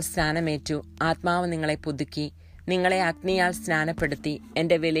 വെള്ളത്തിലൂടെ നിങ്ങൾ സ്നാനമേറ്റു. ആത്മാവ് നിങ്ങളെ പുതുക്കി. നിങ്ങളെ അഗ്നിയാൽ സ്നാനപ്പെടുത്തി.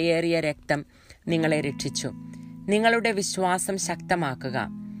 എന്റെ വിലയേറിയ രക്തം നിങ്ങളെ രക്ഷിച്ചു. നിങ്ങളുടെ വിശ്വാസം ശക്തമാക്കുക.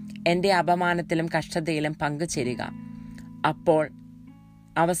 എന്റെ അപമാനത്തിലും കഷ്ടതയിലും പങ്കുചേരുക. അപ്പോൾ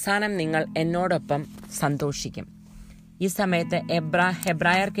അവസാനം നിങ്ങൾ എന്നോടൊപ്പം സന്തോഷിക്കും. ഈ സമയത്ത്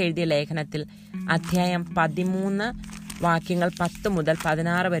ഹെബ്രായർക്ക് എഴുതിയ ലേഖനത്തിൽ അധ്യായം 13 വാക്യങ്ങൾ 10 മുതൽ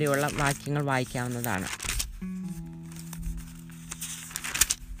 16 വരെയുള്ള വാക്യങ്ങൾ വായിക്കാവുന്നതാണ്.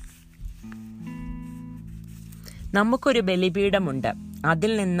 നമുക്കൊരു ബലിപീഠമുണ്ട്.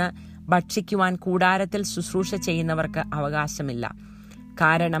 അതിൽ നിന്ന് ഭക്ഷിക്കുവാൻ കൂടാരത്തിൽ ശുശ്രൂഷ ചെയ്യുന്നവർക്ക് അവകാശമില്ല.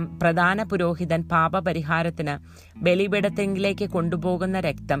 കാരണം പ്രധാന പുരോഹിതൻ പാപപരിഹാരത്തിന് ബലിപീഠത്തിലേക്ക് കൊണ്ടുപോകുന്ന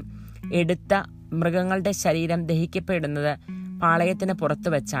രക്തം എടുത്ത മൃഗങ്ങളുടെ ശരീരം ദഹിക്കപ്പെടുന്നത് പാളയത്തിന് പുറത്തു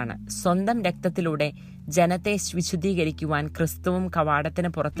വെച്ചാണ്. സ്വന്തം രക്തത്തിലൂടെ ജനത്തെ വിശുദ്ധീകരിക്കുവാൻ ക്രിസ്തുവും കവാടത്തിന്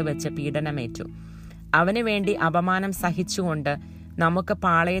പുറത്തു വെച്ച് പീഡനമേറ്റു. അവന് വേണ്ടി അപമാനം സഹിച്ചുകൊണ്ട് നമുക്ക്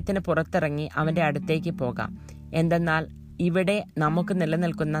പാളയത്തിന് പുറത്തിറങ്ങി അവന്റെ അടുത്തേക്ക് പോകാം. എന്തെന്നാൽ ഇവിടെ നമുക്ക്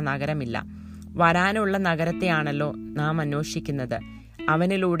നിലനിൽക്കുന്ന നഗരമില്ല, വരാനുള്ള നഗരത്തെയാണല്ലോ നാം അന്വേഷിക്കുന്നത്.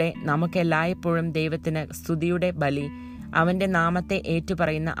 അവനിലൂടെ നമുക്കെല്ലായ്പ്പോഴും ദൈവത്തിന് സ്തുതിയുടെ ബലി, അവന്റെ നാമത്തെ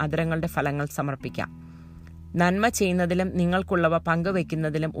ഏറ്റുപറയുന്ന അധരങ്ങളുടെ ഫലങ്ങൾ സമർപ്പിക്കാം. നന്മ ചെയ്യുന്നതിലും നിങ്ങൾക്കുള്ളവ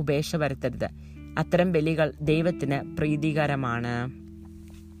പങ്കുവെക്കുന്നതിലും ഉപേക്ഷ വരുത്തരുത്. അത്തരം ബലികൾ ദൈവത്തിന് പ്രീതികരമാണ്.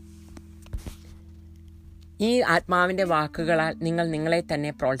 ഈ ആത്മാവിന്റെ വാക്കുകളാൽ നിങ്ങൾ നിങ്ങളെ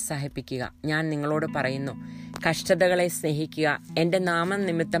തന്നെ പ്രോത്സാഹിപ്പിക്കുക. ഞാൻ നിങ്ങളോട് പറയുന്നു, കഷ്ടതകളെ സ്നേഹിക്കുക. എൻ്റെ നാമം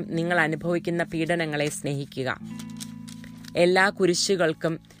നിമിത്തം നിങ്ങൾ അനുഭവിക്കുന്ന പീഡനങ്ങളെ സ്നേഹിക്കുക. എല്ലാ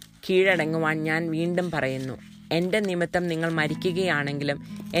കുരിശുകൾക്കും കീഴടങ്ങുവാൻ ഞാൻ വീണ്ടും പറയുന്നു. എൻ്റെ നിമിത്തം നിങ്ങൾ മരിക്കുകയാണെങ്കിലും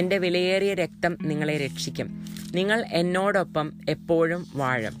എൻ്റെ വിലയേറിയ രക്തം നിങ്ങളെ രക്ഷിക്കും. നിങ്ങൾ എന്നോടൊപ്പം എപ്പോഴും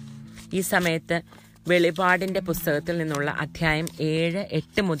വാഴും. ഈ സമയത്ത് വെളിപാടിൻ്റെ പുസ്തകത്തിൽ നിന്നുള്ള അധ്യായം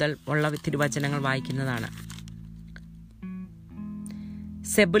 7-8 മുതൽ ഉള്ള തിരുവചനങ്ങൾ വായിക്കുന്നതാണ്.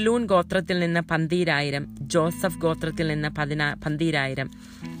 സെബുലൂൻ ഗോത്രത്തിൽ നിന്ന് 12,000, ജോസഫ് ഗോത്രത്തിൽ നിന്ന് 12,000,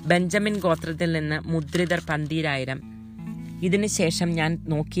 ബെഞ്ചമിൻ ഗോത്രത്തിൽ നിന്ന് മുദ്രിതർ 12,000. ഇതിനുശേഷം ഞാൻ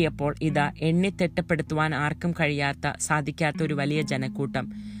നോക്കിയപ്പോൾ ഇതാ, എണ്ണിത്തിട്ടപ്പെടുത്തുവാൻ ആർക്കും സാധിക്കാത്ത ഒരു വലിയ ജനക്കൂട്ടം.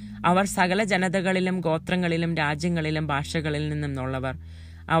 അവർ സകല ജനതകളിലും ഗോത്രങ്ങളിലും രാജ്യങ്ങളിലും ഭാഷകളിൽ നിന്നുള്ളവർ.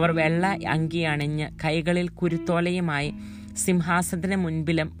 അവർ വെള്ള അങ്കി അണിഞ്ഞ് കൈകളിൽ കുരുത്തോലയുമായി സിംഹാസനത്തിന്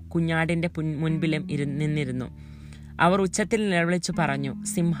മുൻപിലും കുഞ്ഞാടിന്റെ മുൻപിലും നിന്നിരുന്നു. അവർ ഉച്ചത്തിൽ നിലവിളിച്ചു പറഞ്ഞു,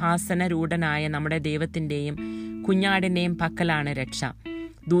 സിംഹാസനരൂഢനായ നമ്മുടെ ദൈവത്തിന്റെയും കുഞ്ഞാടിന്റെയും പക്കലാണ് രക്ഷ.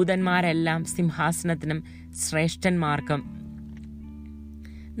 ദൂതന്മാരെല്ലാം സിംഹാസനത്തിനും ശ്രേഷ്ഠന്മാർക്കും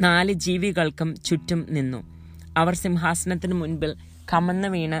 4 ജീവികൾക്കും ചുറ്റും നിന്നു. അവർ സിംഹാസനത്തിന് മുൻപിൽ കമന്നു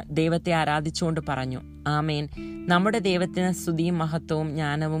വീണ് ദൈവത്തെ ആരാധിച്ചുകൊണ്ട് പറഞ്ഞു, ആമേൻ. നമ്മുടെ ദൈവത്തിന് സ്തുതിയും മഹത്വവും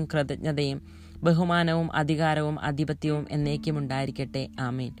ജ്ഞാനവും കൃതജ്ഞതയും ബഹുമാനവും അധികാരവും ആധിപത്യവും എന്നേക്കും ഉണ്ടായിരിക്കട്ടെ.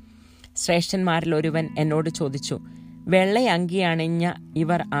 ആമേൻ. ശ്രേഷ്ഠന്മാരിൽ ഒരുവൻ എന്നോട് ചോദിച്ചു, വെള്ള അങ്കി അണിഞ്ഞ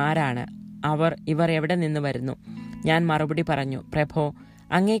ഇവർ ആരാണ്? ഇവർ എവിടെ നിന്ന് വരുന്നു? ഞാൻ മറുപടി പറഞ്ഞു, പ്രഭോ,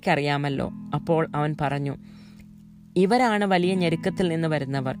 അങ്ങേക്കറിയാമല്ലോ. അപ്പോൾ അവൻ പറഞ്ഞു, ഇവരാണ് വലിയ ഞെരുക്കത്തിൽ നിന്ന്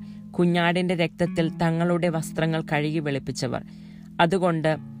വരുന്നവർ, കുഞ്ഞാടിന്റെ രക്തത്തിൽ തങ്ങളുടെ വസ്ത്രങ്ങൾ കഴുകി വെളുപ്പിച്ചവർ.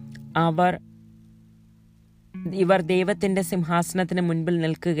 അതുകൊണ്ട് ഇവർ ദൈവത്തിന്റെ സിംഹാസനത്തിന് മുൻപിൽ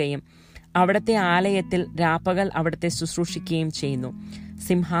നിൽക്കുകയും അവിടുത്തെ ആലയത്തിൽ രാപ്പകൽ അവിടുത്തെ ശുശ്രൂഷിക്കുകയും ചെയ്യുന്നു.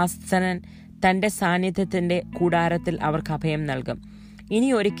 സിംഹാസനൻ തന്റെ സാന്നിധ്യത്തിന്റെ കൂടാരത്തിൽ അവർക്ക് അഭയം നൽകും. ഇനി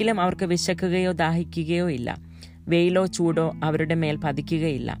ഒരിക്കലും അവർക്ക് വിശക്കുകയോ ദാഹിക്കുകയോ ഇല്ല. വെയിലോ ചൂടോ അവരുടെ മേൽ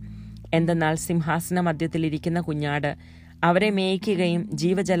പതിക്കുകയില്ല. എന്തെന്നാൽ സിംഹാസന മധ്യത്തിൽ ഇരിക്കുന്ന കുഞ്ഞാട് അവരെ മേയ്ക്കുകയും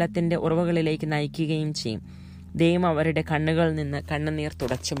ജീവജലത്തിന്റെ ഉറവകളിലേക്ക് നയിക്കുകയും ചെയ്യും. ദൈവം അവരുടെ കണ്ണുകളിൽ നിന്ന് കണ്ണുനീർ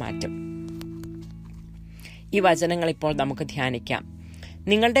തുടച്ചു മാറ്റും. ഈ വചനങ്ങൾ ഇപ്പോൾ നമുക്ക് ധ്യാനിക്കാം.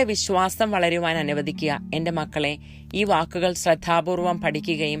 നിങ്ങളുടെ വിശ്വാസം വളരുവാൻ അനുവദിക്കുക. എൻ്റെ മക്കളെ, ഈ വാക്കുകൾ ശ്രദ്ധാപൂർവം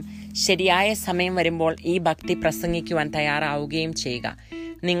പഠിക്കുകയും ശരിയായ സമയം വരുമ്പോൾ ഈ ഭക്തി പ്രസംഗിക്കുവാൻ തയ്യാറാവുകയും ചെയ്യുക.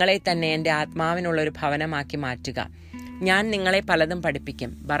 നിങ്ങളെ തന്നെ എൻ്റെ ആത്മാവിനുള്ളൊരു ഭവനമാക്കി മാറ്റുക. ഞാൻ നിങ്ങളെ പലതും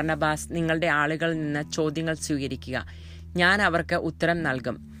പഠിപ്പിക്കും. ബർണബാസ്, നിങ്ങളുടെ ആളുകളിൽ നിന്ന് ചോദ്യങ്ങൾ സ്വീകരിക്കുക, ഞാൻ അവർക്ക് ഉത്തരം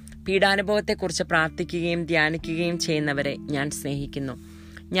നൽകും. പീഡാനുഭവത്തെക്കുറിച്ച് പ്രാർത്ഥിക്കുകയും ധ്യാനിക്കുകയും ചെയ്യുന്നവരെ ഞാൻ സ്നേഹിക്കുന്നു.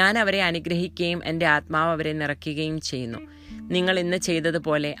 ഞാൻ അവരെ അനുഗ്രഹിക്കുകയും എൻ്റെ ആത്മാവ് അവരെ നിറയ്ക്കുകയും ചെയ്യുന്നു. നിങ്ങൾ ഇന്ന്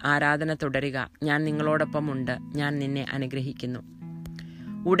ചെയ്തതുപോലെ ആരാധന തുടരുക. ഞാൻ നിങ്ങളോടൊപ്പം ഉണ്ട്. ഞാൻ നിന്നെ അനുഗ്രഹിക്കുന്നു.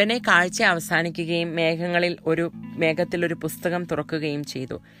 ഉടനെ കാഴ്ച അവസാനിക്കുകയും മേഘത്തിൽ ഒരു പുസ്തകം തുറക്കുകയും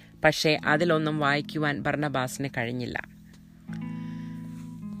ചെയ്തു. പക്ഷേ അതിലൊന്നും വായിക്കുവാൻ ബർണബാസിന് കഴിഞ്ഞില്ല.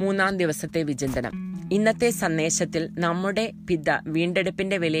 3-ാം ദിവസത്തെ വിചിന്തനം. ഇന്നത്തെ സന്ദേശത്തിൽ നമ്മുടെ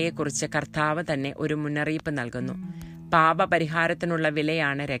വീണ്ടെടുപ്പിന്റെ വിലയെക്കുറിച്ച് കർത്താവ് തന്നെ ഒരു മുന്നറിയിപ്പ് നൽകുന്നു. പാപപരിഹാരത്തിനുള്ള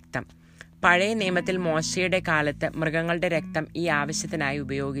വിലയാണ് രക്തം. പഴയ നിയമത്തിൽ മോശയുടെ കാലത്ത് മൃഗങ്ങളുടെ രക്തം ഈ ആവശ്യത്തിനായി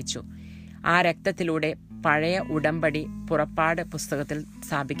ഉപയോഗിച്ചു. ആ രക്തത്തിലൂടെ പഴയ ഉടമ്പടി പുറപ്പാട് പുസ്തകത്തിൽ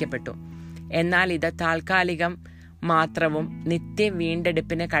സ്ഥാപിക്കപ്പെട്ടു. എന്നാൽ ഇത് താൽക്കാലികം മാത്രവും നിത്യ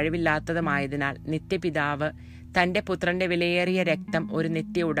വീണ്ടെടുപ്പിന് കഴിവില്ലാത്തതുമായതിനാൽ നിത്യപിതാവ് തന്റെ പുത്രന്റെ വിലയേറിയ രക്തം ഒരു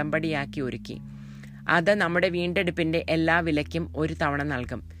നിത്യ ഉടമ്പടിയാക്കി ഒരുക്കി. അത് നമ്മുടെ വീണ്ടെടുപ്പിന്റെ എല്ലാ വിലയ്ക്കും ഒരു തവണ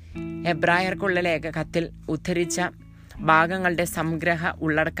നൽകും. എബ്രായർക്കുള്ള ലേഖകത്തിൽ ഉദ്ധരിച്ച ഭാഗങ്ങളുടെ സംഗ്രഹ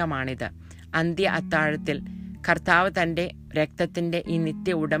ഉള്ളടക്കമാണിത്. അന്ത്യ അത്താഴത്തിൽ കർത്താവ് തൻ്റെ രക്തത്തിൻ്റെ ഈ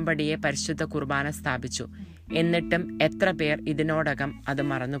നിത്യ ഉടമ്പടിയെ പരിശുദ്ധ കുർബാന സ്ഥാപിച്ചു. എന്നിട്ടും എത്ര പേർ ഇതിനോടകം അത്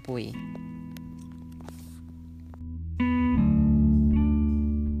മറന്നുപോയി?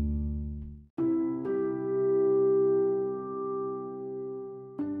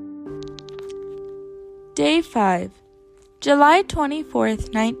 Day 5, July 24th,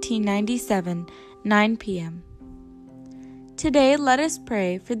 1997, 9 p.m. Today, let us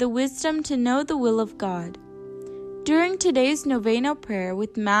pray for the wisdom to know the will of God. During today's novena prayer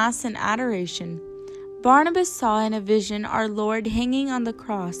with Mass and adoration, Barnabas saw in a vision our Lord hanging on the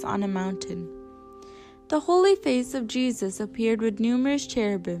cross on a mountain. The holy face of Jesus appeared with numerous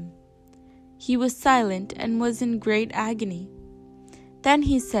cherubim. He was silent and was in great agony. Then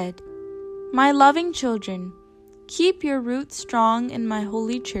he said, "My loving children, keep your roots strong in my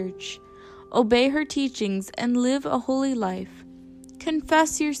holy church. Obey her teachings and live a holy life.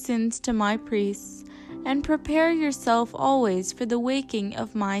 Confess your sins to my priests and prepare yourself always for the waking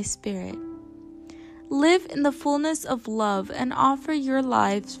of my spirit. Live in the fullness of love and offer your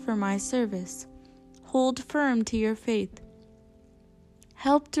lives for my service. Hold firm to your faith.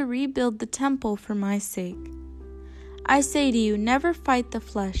 Help to rebuild the temple for my sake. I say to you, never fight the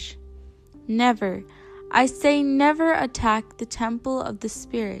flesh. Never, I say never attack the temple of the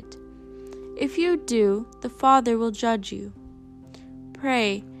Spirit. If you do, the Father will judge you. Pray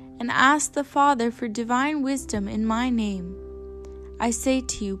and ask the Father for divine wisdom in my name. I say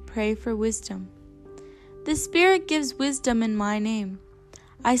to you, pray for wisdom. The Spirit gives wisdom in my name.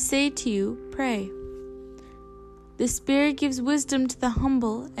 I say to you, pray. The Spirit gives wisdom to the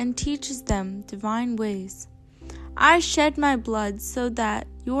humble and teaches them divine ways. I shed my blood so that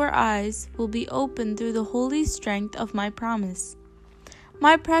your eyes will be opened through the holy strength of my promise.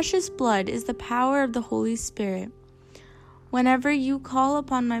 My precious blood is the power of the Holy Spirit. Whenever you call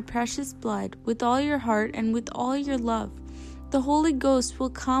upon my precious blood with all your heart and with all your love, the Holy Ghost will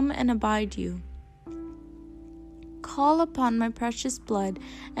come and abide you. Call upon my precious blood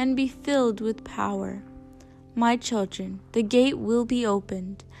and be filled with power. My children, the gate will be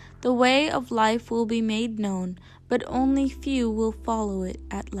opened. The way of life will be made known, but only few will follow it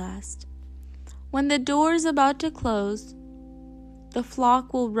at last. When the door is about to close, the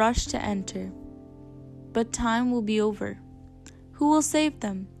flock will rush to enter, but time will be over. Who will save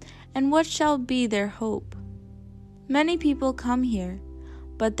them, and what shall be their hope? Many people come here,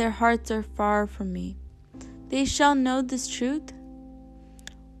 but their hearts are far from me. They shall know this truth.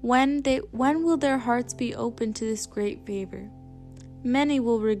 When will their hearts be open to this great favor? Many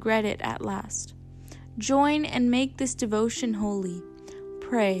will regret it at last. Join and make this devotion holy.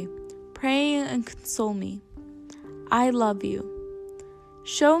 Pray and console me. I love you.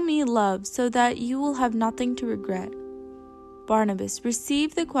 Show me love so that you will have nothing to regret. Barnabas,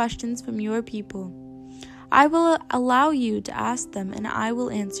 receive the questions from your people. I will allow you to ask them, and I will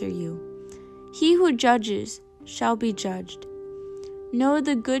answer you. He who judges shall be judged. Know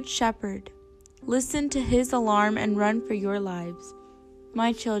the good shepherd. Listen to his alarm and run for your lives.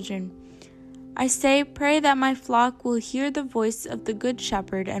 My children, I say, pray that my flock will hear the voice of the good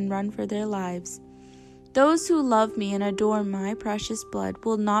shepherd and run for their lives. Those who love me and adore my precious blood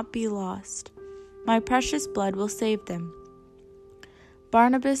will not be lost. My precious blood will save them.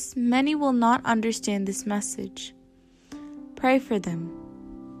 Barnabas, many will not understand this message. Pray for them.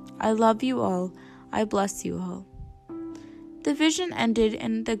 I love you all. I bless you all. The vision ended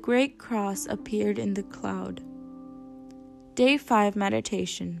and the great cross appeared in the cloud. Day 5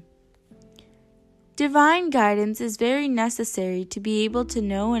 Meditation. Divine guidance is very necessary to be able to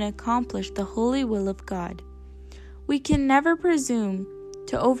know and accomplish the holy will of God. We can never presume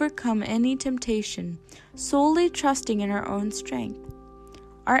to overcome any temptation solely trusting in our own strength.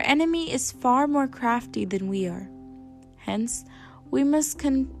 Our enemy is far more crafty than we are. Hence,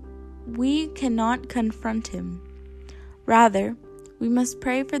 we cannot confront him. Rather, we must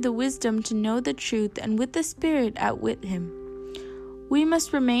pray for the wisdom to know the truth and with the Spirit outwit him. We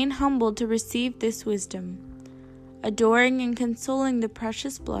must remain humble to receive this wisdom. Adoring and consoling the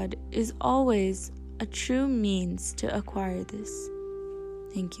precious blood is always a true means to acquire this.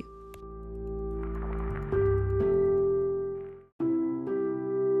 Thank you.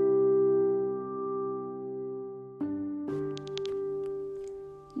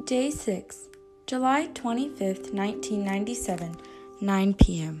 Day 6, July 25th, 1997, 9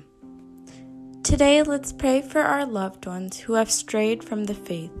 p.m. Today, let's pray for our loved ones who have strayed from the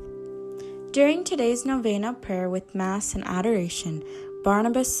faith. During today's novena prayer with Mass and adoration,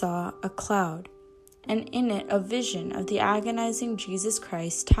 Barnabas saw a cloud, and in it a vision of the agonizing Jesus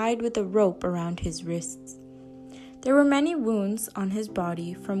Christ tied with a rope around his wrists. There were many wounds on his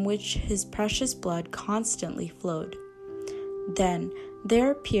body from which his precious blood constantly flowed. Then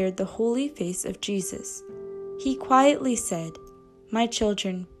there appeared the holy face of Jesus. He quietly said, "My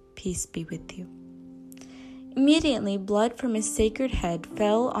children, peace be with you." Immediately, blood from his sacred head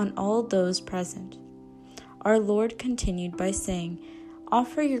fell on all those present. Our Lord continued by saying,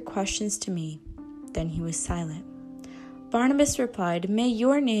 "Offer your questions to me." Then he was silent. Barnabas replied, "May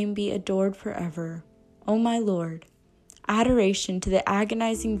your name be adored forever, O my Lord." Adoration to the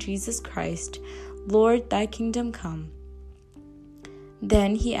agonizing Jesus Christ. Lord, thy kingdom come.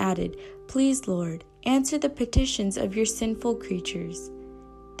 Then he added, "Please, Lord, answer the petitions of your sinful creatures."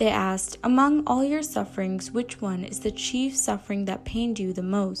 They asked, "Among all your sufferings, which one is the chief suffering that pained you the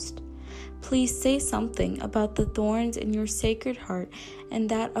most? Please say something about the thorns in your sacred heart and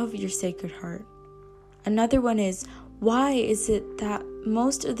that of your sacred heart." Another one is, "Why is it that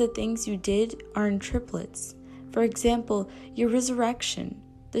most of the things you did are in triplets? For example, your resurrection,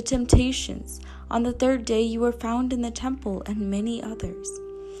 the temptations, on the third day you were found in the temple, and many others.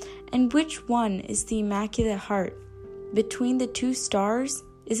 And which one is the Immaculate Heart? Between the two stars,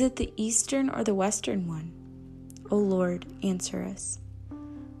 is it the eastern or the western one? O Lord, answer us."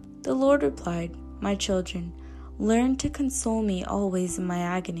 The Lord replied, "My children, learn to console me always in my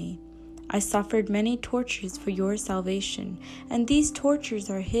agony. I suffered many tortures for your salvation, and these tortures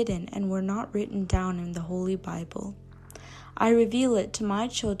are hidden and were not written down in the Holy Bible. I reveal it to my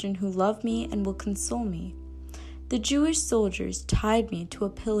children who love me and will console me. The Jewish soldiers tied me to a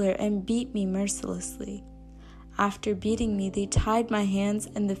pillar and beat me mercilessly. After beating me, they tied my hands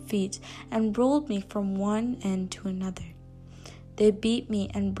and the feet and rolled me from one end to another. They beat me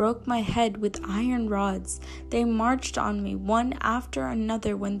and broke my head with iron rods. They marched on me one after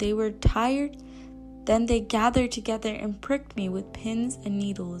another when they were tired. Then they gathered together and pricked me with pins and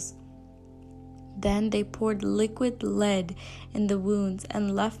needles. Then they poured liquid lead in the wounds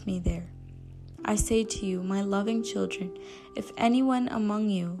and left me there. I say to you, my loving children, if anyone among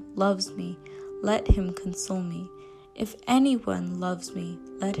you loves me, let him console me. If anyone loves me,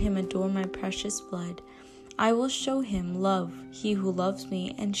 let him adore my precious blood. I will show him love, he who loves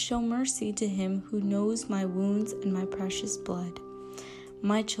me, and show mercy to him who knows my wounds and my precious blood.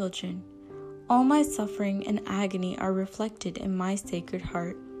 My children, all my suffering and agony are reflected in my sacred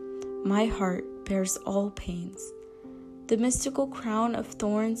heart. My heart bears all pains. The mystical crown of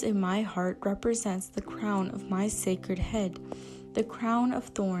thorns in my heart represents the crown of my sacred head. The crown of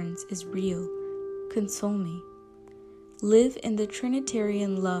thorns is real. Console me. Live in the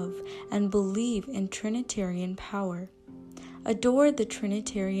Trinitarian love and believe in Trinitarian power. Adore the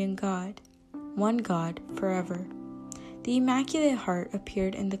Trinitarian God, one God forever. The Immaculate Heart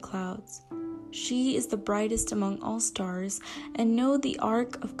appeared in the clouds. She is the brightest among all stars, and know the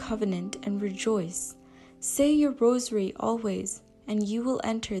Ark of Covenant and rejoice. Say your rosary always, and you will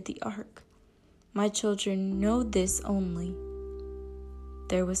enter the Ark. My children, know this only.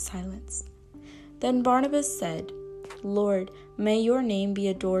 There was silence. Then Barnabas said, Lord, may your name be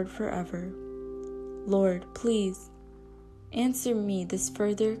adored forever. Lord, please, answer me this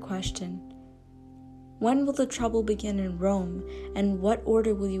further question. When will the trouble begin in Rome, and what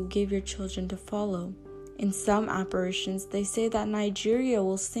order will you give your children to follow? In some apparitions, they say that Nigeria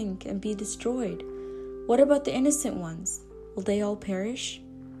will sink and be destroyed. What about the innocent ones? Will they all perish?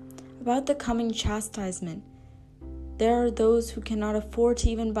 About the coming chastisement, there are those who cannot afford to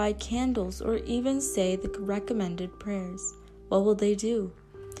even buy candles or even say the recommended prayers. What will they do?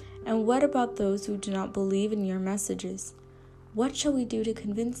 And what about those who do not believe in your messages? What shall we do to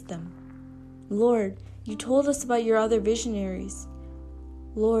convince them? Lord, you told us about your other visionaries.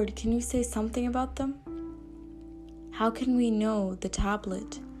 Lord, can you say something about them? How can we know the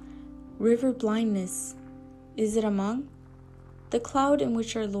tablet? River blindness, is it among? The cloud in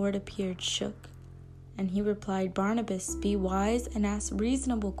which our Lord appeared shook, and he replied, Barnabas, be wise and ask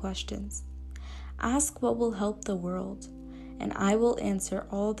reasonable questions. Ask what will help the world, and I will answer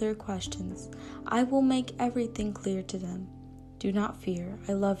all their questions. I will make everything clear to them. Do not fear,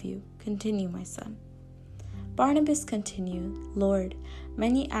 I love you. Continue, my son. Barnabas continued, Lord,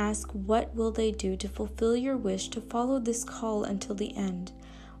 many ask what will they do to fulfill your wish to follow this call until the end?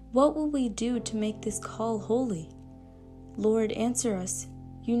 What will we do to make this call holy? Lord, answer us.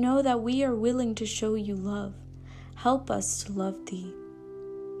 You know that we are willing to show you love. Help us to love thee.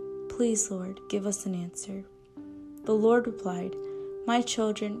 Please, Lord, give us an answer. The Lord replied, My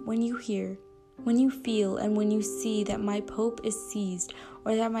children, when you hear, when you feel, and when you see that my Pope is seized,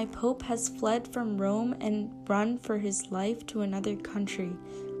 or that my Pope has fled from Rome and run for his life to another country,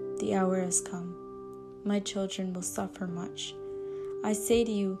 the hour has come. My children will suffer much. I say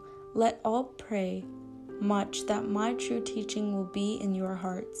to you, let all pray. much that my true teaching will be in your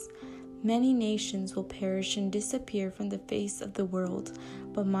hearts. Many nations will perish and disappear from the face of the world,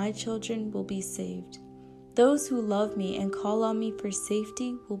 but my children will be saved. Those who love me and call on me for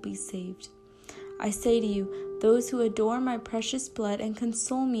safety will be saved. I say to you, those who adore my precious blood and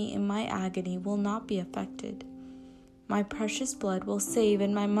console me in my agony will not be affected. My precious blood will save,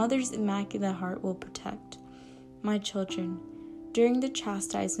 and my mother's immaculate heart will protect. My children, during the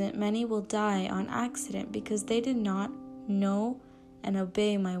chastisement, many will die on accident because they did not know and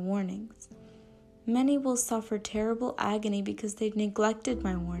obey my warnings. Many will suffer terrible agony because they neglected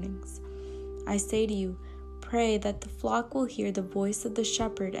my warnings. I say to you, pray that the flock will hear the voice of the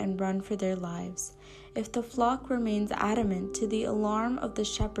shepherd and run for their lives. If the flock remains adamant to the alarm of the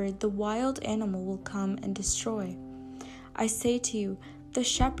shepherd, the wild animal will come and destroy. I say to you, the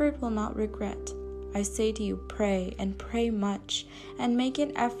shepherd will not regret. I say to you, pray, and pray much, and make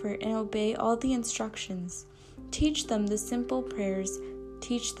an effort and obey all the instructions. Teach them the simple prayers.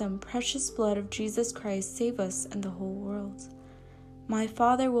 Teach them, precious blood of Jesus Christ, save us and the whole world. My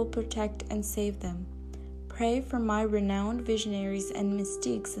Father will protect and save them. Pray for my renowned visionaries and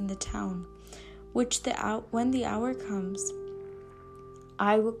mystics in the town, which when the hour comes,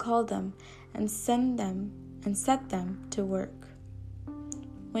 I will call them and send them and set them to work.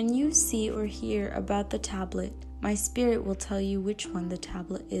 When you see or hear about the tablet, my spirit will tell you which one the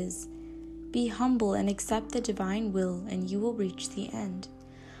tablet is. Be humble and accept the divine will, and you will reach the end.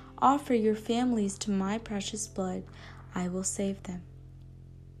 Offer your families to my precious blood. I will save them.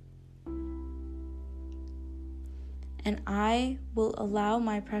 And I will allow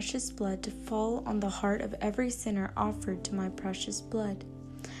my precious blood to fall on the heart of every sinner offered to my precious blood.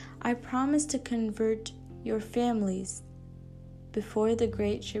 I promise to convert your families before the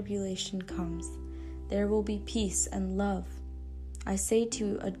great tribulation comes. There will be peace and love. I say to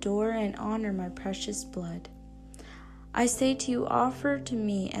you, adore and honor my precious blood. I say to you, offer to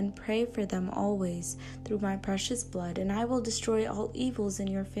me and pray for them always through my precious blood, and I will destroy all evils in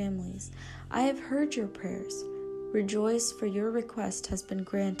your families. I have heard your prayers. Rejoice, for your request has been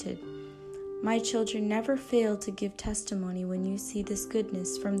granted. My children, never fail to give testimony when you see this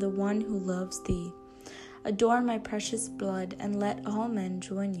goodness from the one who loves thee. Adore my precious blood, and let all men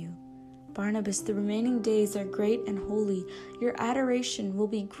join you. Barnabas, the remaining days are great and holy. Your adoration will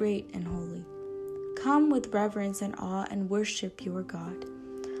be great and holy. Come with reverence and awe and worship your God.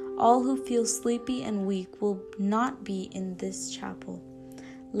 All who feel sleepy and weak will not be in this chapel.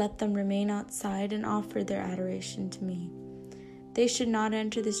 Let them remain outside and offer their adoration to me. They should not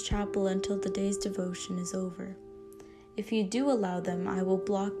enter this chapel until the day's devotion is over. If you do allow them, I will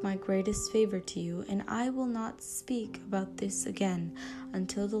block my greatest favor to you, and I will not speak about this again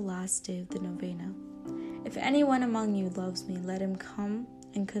until the last day of the novena. If anyone among you loves me, let him come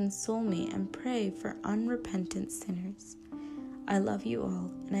and console me and pray for unrepentant sinners. I love you all,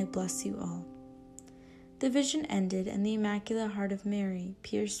 and I bless you all. The vision ended, and the Immaculate Heart of Mary,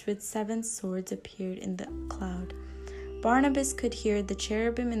 pierced with 7 swords, appeared in the cloud. Barnabas could hear the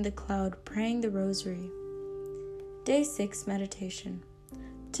cherubim in the cloud praying the rosary. Day 6 Meditation.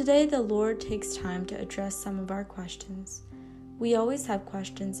 Today the Lord takes time to address some of our questions. We always have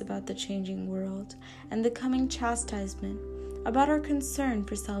questions about the changing world and the coming chastisement, about our concern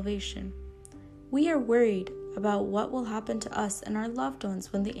for salvation. We are worried about what will happen to us and our loved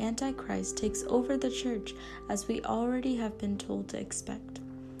ones when the Antichrist takes over the church, as we already have been told to expect.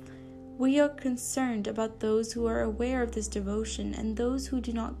 We are concerned about those who are aware of this devotion and those who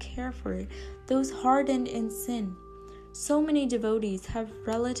do not care for it, those hardened in sin. So many devotees have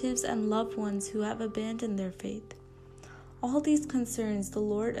relatives and loved ones who have abandoned their faith. All these concerns the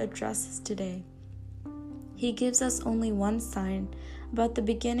Lord addresses today. He gives us only one sign about the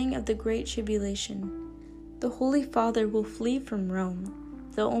beginning of the Great Tribulation. The Holy Father will flee from Rome.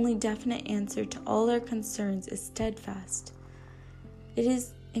 The only definite answer to all our concerns is steadfast. It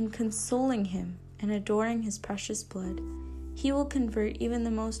is in consoling him and adoring his precious blood. He will convert even the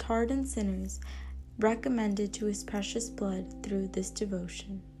most hardened sinners, recommended to his precious blood through this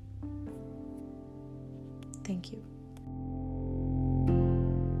devotion. Thank you.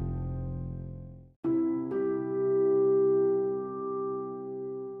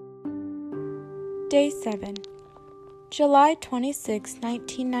 Day 7, July 26,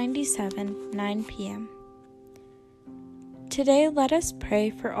 1997, 9 p.m. Today, let us pray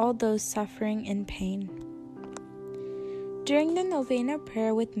for all those suffering in pain. During the novena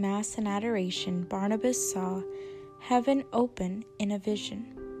prayer with Mass and adoration, Barnabas saw heaven open in a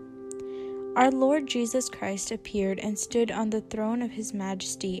vision. Our Lord Jesus Christ appeared and stood on the throne of his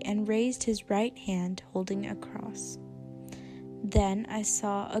majesty and raised his right hand holding a cross. Then I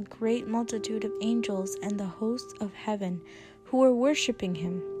saw a great multitude of angels and the hosts of heaven who were worshipping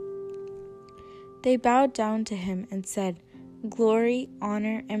him. They bowed down to him and said, "Glory,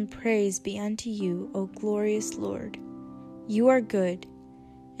 honor, and praise be unto you, O glorious Lord. You are good,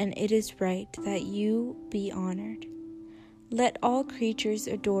 and it is right that you be honored. Let all creatures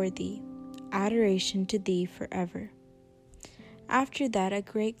adore thee, adoration to thee forever." After that a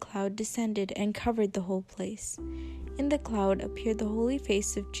great cloud descended and covered the whole place. In the cloud appeared the holy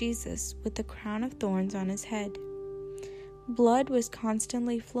face of Jesus, with a crown of thorns on his head. Blood was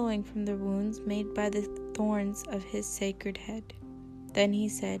constantly flowing from the wounds made by the thorns of his sacred head. Then he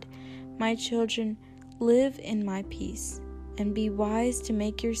said, "My children, live in my peace, and be wise to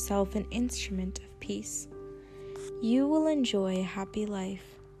make yourself an instrument of peace. You will enjoy a happy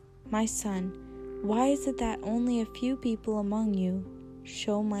life. My son, why is it that only a few people among you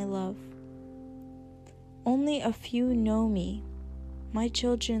show my love? Only a few know me. My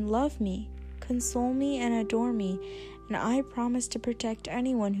children, love me, console me, and adore me, and I promise to protect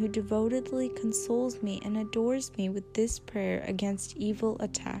anyone who devotedly consoles me and adores me with this prayer against evil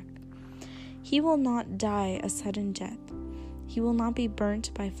attack. He will not die a sudden death. He will not be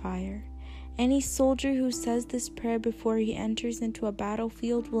burnt by fire. Any soldier who says this prayer before he enters into a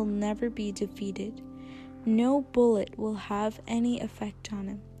battlefield will never be defeated. No bullet will have any effect on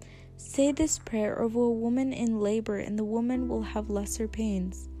him. Say this prayer over a woman in labor, and the woman will have lesser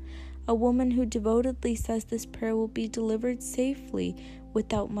pains. A woman who devotedly says this prayer will be delivered safely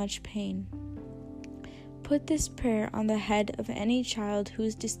without much pain. Put this prayer on the head of any child who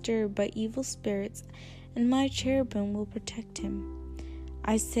is disturbed by evil spirits, and my cherubim will protect him.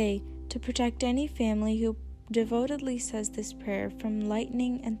 I say, to protect any family who devotedly says this prayer from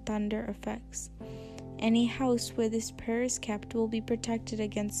lightning and thunder effects. Any house where this prayer is kept will be protected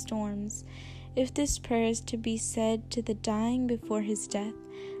against storms. If this prayer is to be said to the dying before his death,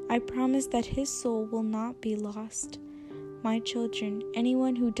 I promise that his soul will not be lost. My children,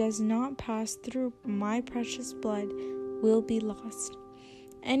 anyone who does not pass through my precious blood will be lost.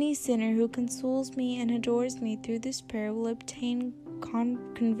 Any sinner who consoles me and adores me through this prayer will obtain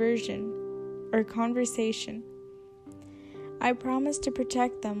conversation. I promise to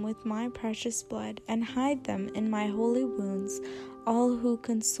protect them with my precious blood and hide them in my holy wounds, all who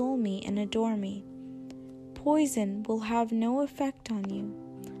console me and adore me. Poison will have no effect on you.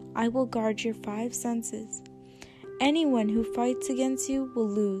 I will guard your 5 senses. Anyone who fights against you will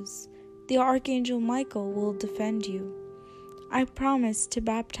lose. The Archangel Michael will defend you. I promise to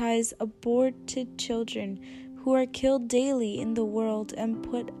baptize aborted children who are killed daily in the world and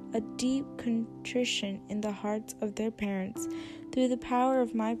put a deep contrition in the hearts of their parents through the power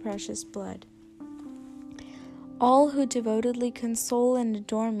of my precious blood. All who devotedly console and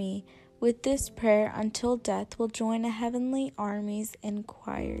adore me with this prayer until death will join a heavenly armies and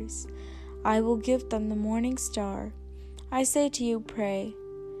choirs. I will give them the morning star. I say to you, pray,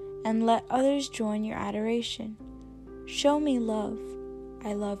 and let others join your adoration. Show me love.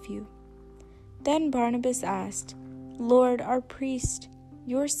 I love you. Then Barnabas asked, Lord, our priest,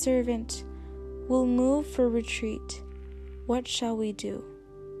 your servant, will move for retreat. What shall we do?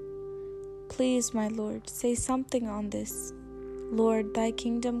 Please, my Lord, say something on this. Lord, thy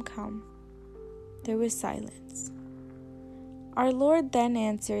kingdom come. There was silence. Our Lord then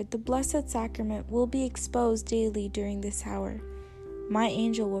answered, the Blessed Sacrament will be exposed daily during this hour. My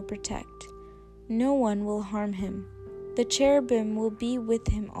angel will protect. No one will harm him. The cherubim will be with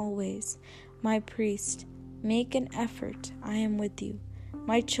him always. My priest, make an effort. I am with you.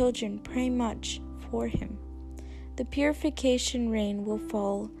 My children, pray much for him. The purification rain will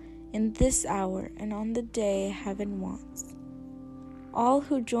fall in this hour and on the day heaven wants. All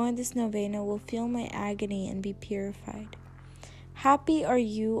who join this novena will feel my agony and be purified. Happy are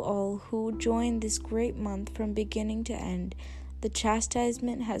you all who join this great month from beginning to end. The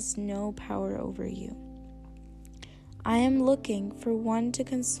chastisement has no power over you. I am looking for one to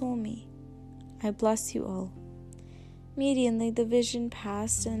console me. I bless you all. Immediately the vision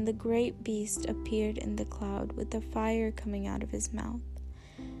passed, and the great beast appeared in the cloud with a fire coming out of his mouth.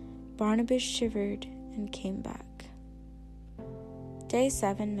 Barnabas shivered and came back. Day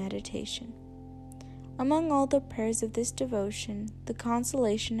 7 Meditation. Among all the prayers of this devotion, the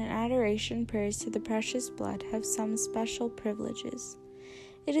consolation and adoration prayers to the precious blood have some special privileges.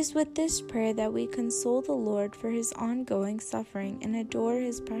 It is with this prayer that we console the Lord for his ongoing suffering and adore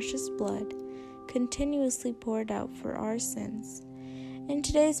his precious blood, continuously poured out for our sins. In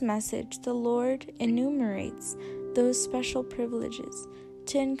today's message, the Lord enumerates those special privileges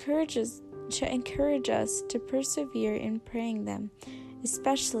to encourage us to persevere in praying them,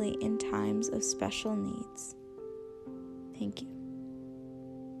 especially in times of special needs. Thank you.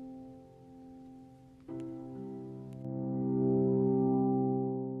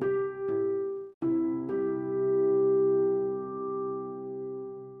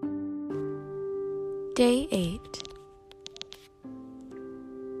 Day 8,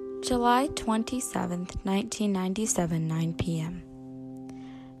 July 27th, 1997, 9 p.m.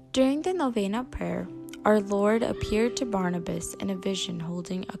 During the novena prayer, our Lord appeared to Barnabas in a vision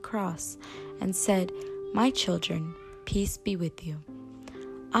holding a cross and said, "My children, peace be with you.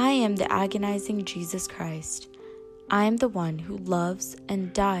 I am the agonizing Jesus Christ. I am the one who loves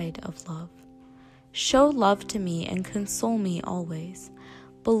and died of love. Show love to me and console me always.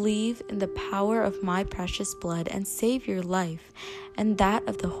 Believe in the power of my precious blood and save your life and that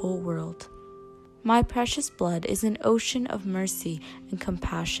of the whole world. My precious blood is an ocean of mercy and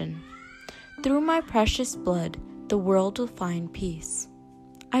compassion. Through my precious blood, the world will find peace.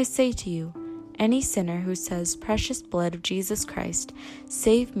 I say to you, any sinner who says, 'Precious blood of Jesus Christ,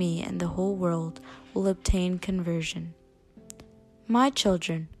 save me and the whole world,' will obtain conversion. My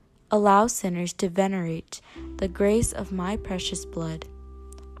children, allow sinners to venerate the grace of my precious blood.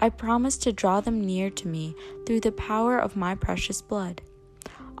 I promise to draw them near to me through the power of my precious blood.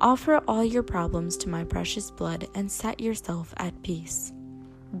 Offer all your problems to my precious blood and set yourself at peace.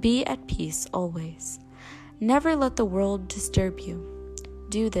 Be at peace always. Never let the world disturb you.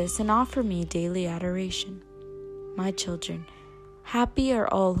 Do this and offer me daily adoration. My children, happy are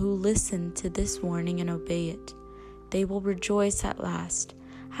all who listen to this warning and obey it. They will rejoice at last.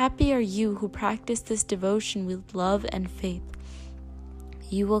 Happy are you who practice this devotion with love and faith.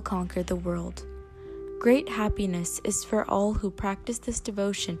 You will conquer the world. Great happiness is for all who practice this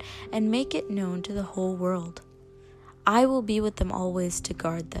devotion and make it known to the whole world. I will be with them always to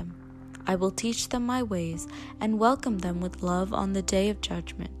guard them. I will teach them my ways and welcome them with love on the day of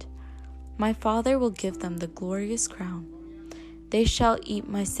judgment. My Father will give them the glorious crown. They shall eat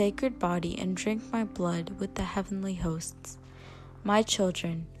my sacred body and drink my blood with the heavenly hosts. My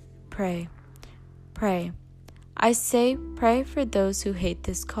children, pray, pray. I say, pray for those who hate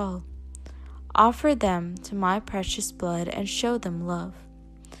this call. Offer them to my precious blood and show them love.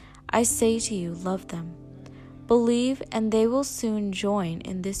 I say to you, love them. Believe, and they will soon join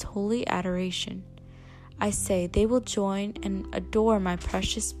in this holy adoration. I say, they will join and adore my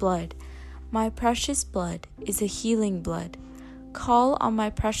precious blood. My precious blood is a healing blood. Call on my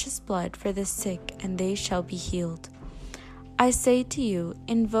precious blood for the sick, and they shall be healed. I say to you,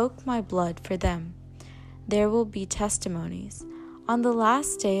 invoke my blood for them. There will be testimonies. On the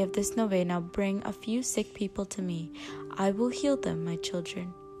last day of this novena, bring a few sick people to me. I will heal them, my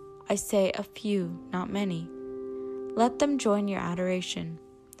children. I say a few, not many. Let them join your adoration.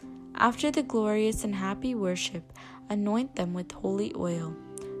 After the glorious and happy worship, anoint them with holy oil.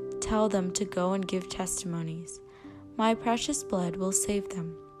 Tell them to go and give testimonies. My precious blood will save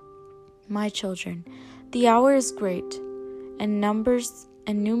them. My children, the hour is great, and numerous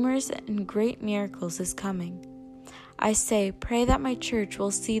and great miracles is coming. I say, pray that my church will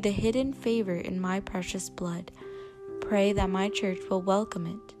see the hidden favor in my precious blood. Pray that my church will welcome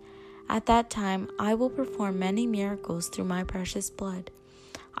it. At that time, I will perform many miracles through my precious blood.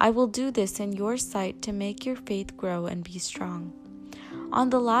 I will do this in your sight to make your faith grow and be strong. On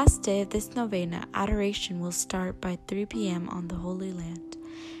the last day of this novena, adoration will start by 3 p.m. on the Holy Land.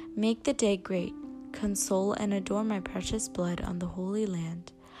 Make the day great. Console and adore my precious blood on the Holy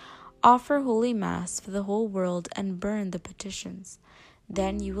Land. Offer Holy Mass for the whole world and burn the petitions.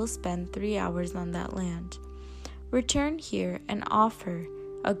 Then you will spend 3 hours on that land. Return here and offer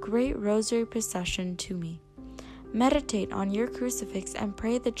a great rosary procession to me. Meditate on your crucifix and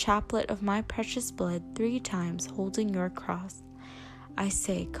pray the chaplet of my precious blood 3 times, holding your cross. I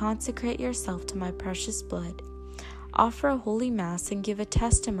say, consecrate yourself to my precious blood. Offer a holy Mass and give a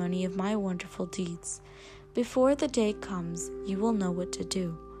testimony of my wonderful deeds. Before the day comes, you will know what to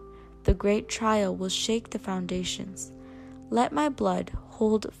do. The great trial will shake the foundations. Let my blood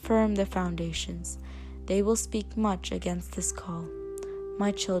hold firm the foundations. They will speak much against this call.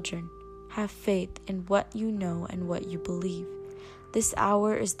 My children, have faith in what you know and what you believe. This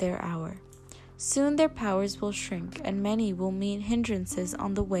hour is their hour. Soon their powers will shrink, and many will meet hindrances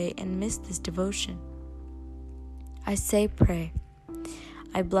on the way and miss this devotion. I say, pray.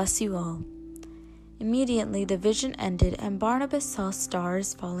 I bless you all. Immediately the vision ended, and Barnabas saw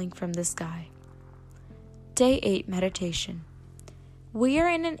stars falling from the sky. Day 8 Meditation. We are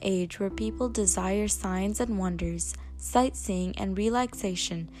in an age where people desire signs and wonders, sightseeing and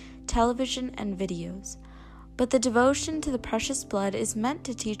relaxation, television and videos. But the devotion to the precious blood is meant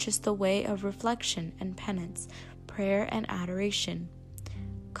to teach us the way of reflection and penance, prayer and adoration.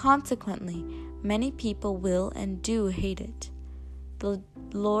 Consequently, Many people will and do hate it. The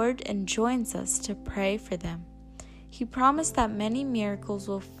Lord enjoins us to pray for them. He promised that many miracles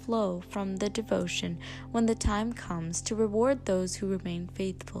will flow from the devotion when the time comes to reward those who remain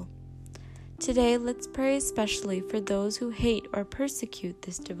faithful. Today, let's pray especially for those who hate or persecute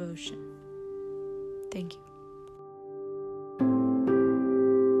this devotion. Thank you.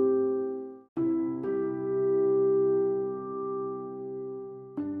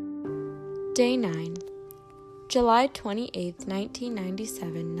 Day 9, July 28,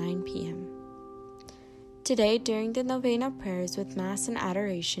 1997, 9 p.m. Today, during the novena prayers with Mass and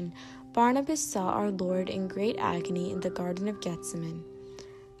Adoration, Barnabas saw our Lord in great agony in the Garden of Gethsemane.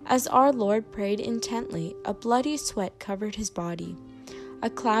 As our Lord prayed intently, a bloody sweat covered his body. A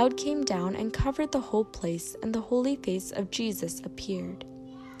cloud came down and covered the whole place, and the holy face of Jesus appeared.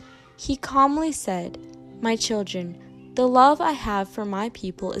 He calmly said, "My children, the love I have for my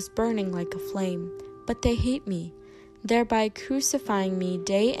people is burning like a flame, but they hate me, thereby crucifying me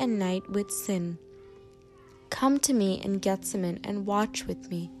day and night with sin. Come to me in Gethsemane and watch with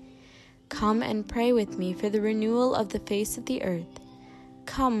me. Come and pray with me for the renewal of the face of the earth.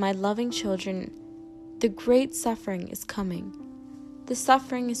 Come, my loving children, the great suffering is coming. The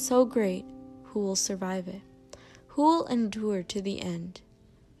suffering is so great, who will survive it? Who will endure to the end?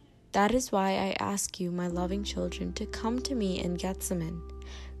 That is why I ask you, my loving children, to come to me in Gethsemane.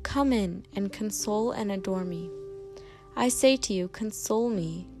 Come in and console and adore me. I say to you, console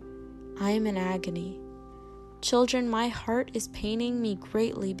me. I am in agony. Children, my heart is paining me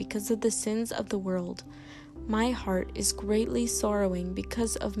greatly because of the sins of the world. My heart is greatly sorrowing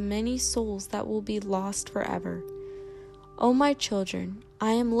because of many souls that will be lost forever. O my children,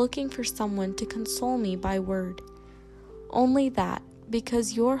 I am looking for someone to console me by word. Only that,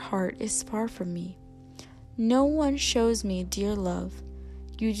 because your heart is far from me. No one shows me dear love.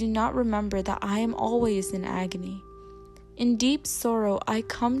 You do not remember that I am always in agony. In deep sorrow I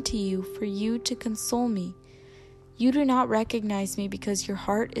come to you for you to console me. You do not recognize me because your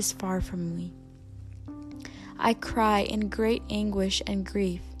heart is far from me. I cry in great anguish and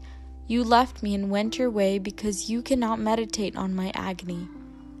grief. You left me and went your way because you cannot meditate on my agony.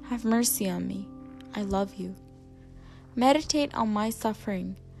 Have mercy on me. I love you. Meditate on my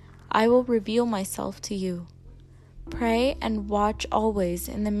suffering. I will reveal myself to you. Pray and watch always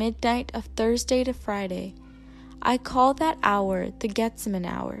in the midnight of Thursday to Friday. I call that hour the Gethsemane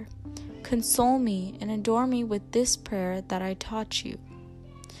hour. Console me and adore me with this prayer that I taught you.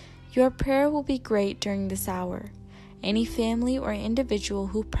 Your prayer will be great during this hour. Any family or individual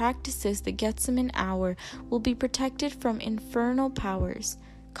who practices the Gethsemane hour will be protected from infernal powers.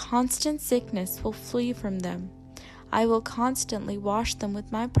 Constant sickness will flee from them. I will constantly wash them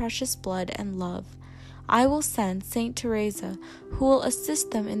with my precious blood and love. I will send Saint Teresa, who will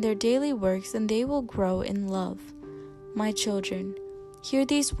assist them in their daily works, and they will grow in love. My children, hear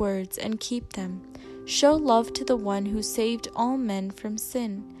these words and keep them. Show love to the one who saved all men from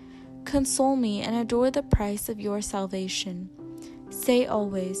sin. Console me and adore the price of your salvation. Say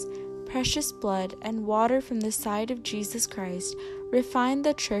always, precious blood and water from the side of Jesus Christ, refine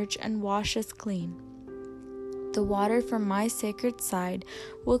the church and wash us clean. The water from my sacred side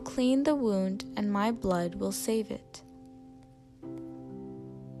will clean the wound, and my blood will save it.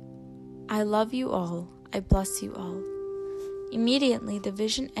 I love you all. I bless you all. Immediately the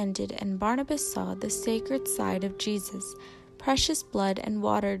vision ended, and Barnabas saw the sacred side of Jesus. Precious blood and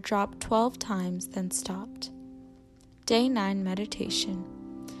water dropped 12 times, then stopped. Day 9 Meditation.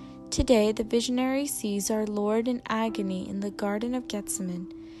 Today the visionary sees our Lord in agony in the Garden of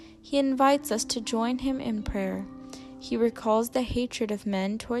Gethsemane. He invites us to join him in prayer. He recalls the hatred of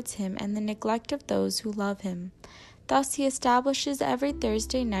men towards him and the neglect of those who love him. Thus he establishes every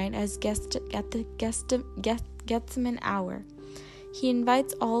Thursday night as Gethsemane hour. He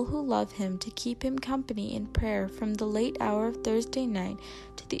invites all who love him to keep him company in prayer from the late hour of Thursday night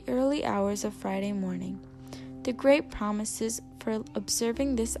to the early hours of Friday morning. The great promises for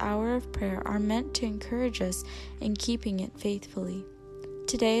observing this hour of prayer are meant to encourage us in keeping it faithfully.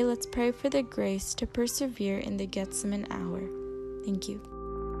 Today, let's pray for the grace to persevere in the Gethsemane hour. Thank you.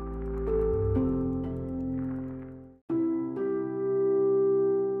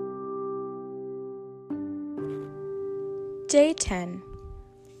 Day 10,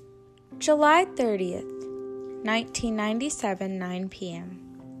 July 30th, 1997, 9 p.m.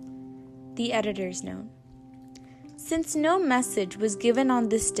 The editor's note. Since no message was given on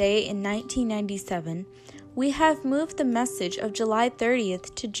this day in 1997, we have moved the message of July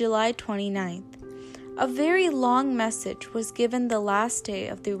 30th to July 29th. A very long message was given the last day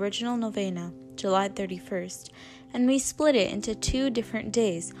of the original novena, July 31st, and we split it into 2 different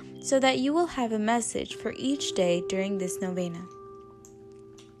days, so that you will have a message for each day during this novena.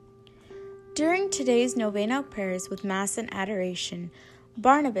 During today's novena prayers with Mass and Adoration,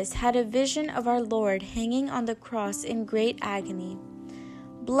 Barnabas had a vision of our Lord hanging on the cross in great agony.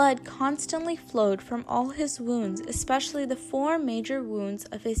 Blood constantly flowed from all his wounds, especially the 4 major wounds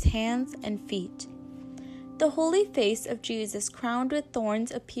of his hands and feet. The holy face of Jesus, crowned with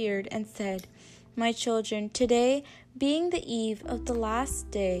thorns, appeared and said, "My children, today, being the eve of the last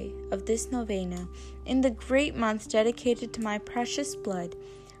day of this novena, in the great month dedicated to my precious blood,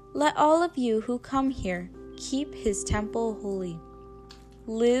 let all of you who come here keep his temple holy.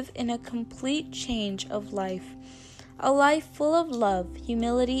 Live in a complete change of life, a life full of love,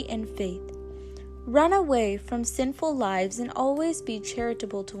 humility, and faith. Run away from sinful lives and always be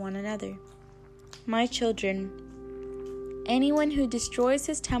charitable to one another. My children, anyone who destroys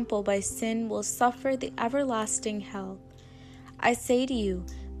his temple by sin will suffer the everlasting hell. I say to you,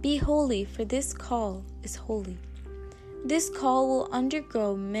 be holy, for this call is holy. This call will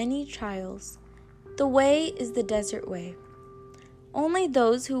undergo many trials. The way is the desert way. Only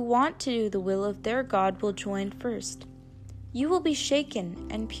those who want to do the will of their God will join first. You will be shaken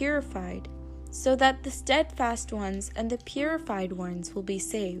and purified, so that the steadfast ones and the purified ones will be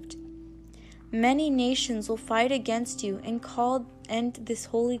saved. Many nations will fight against you and end this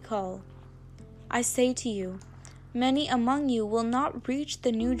holy call. I say to you, many among you will not reach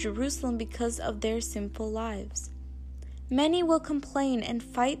the New Jerusalem because of their sinful lives. Many will complain and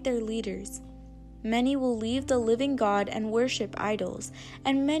fight their leaders. Many will leave the living God and worship idols,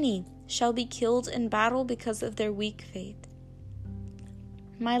 and many shall be killed in battle because of their weak faith.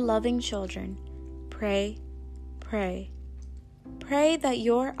 My loving children, pray, pray. Pray that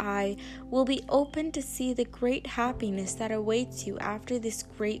your eye will be open to see the great happiness that awaits you after this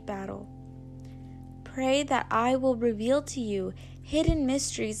great battle. Pray that I will reveal to you hidden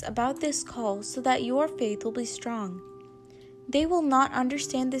mysteries about this call so that your faith will be strong. They will not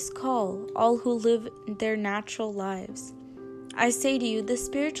understand this call, all who live their natural lives. I say to you, the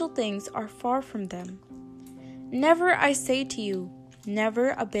spiritual things are far from them. Never, I say to you,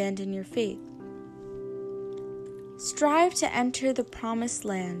 never abandon your faith. Strive to enter the promised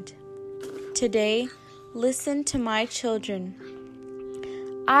land. Today, listen to my children.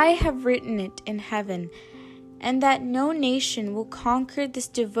 I have written it in heaven, and that no nation will conquer this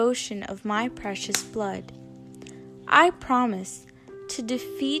devotion of my precious blood. I promise to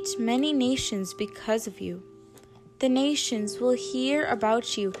defeat many nations because of you. The nations will hear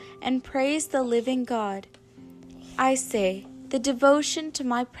about you and praise the living God. I say, the devotion to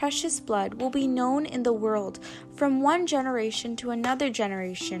my precious blood will be known in the world from one generation to another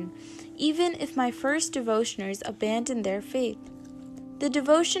generation, even if my first devotioners abandon their faith. The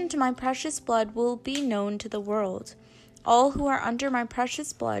devotion to my precious blood will be known to the world. All who are under my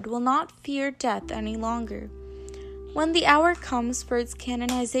precious blood will not fear death any longer. When the hour comes for its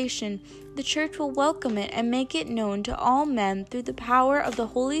canonization, the Church will welcome it and make it known to all men through the power of the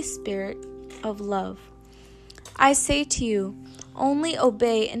Holy Spirit of love. I say to you, only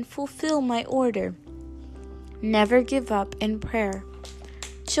obey and fulfill my order. Never give up in prayer.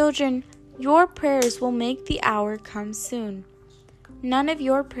 Children, your prayers will make the hour come soon. None of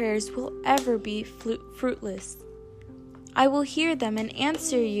your prayers will ever be fruitless. I will hear them and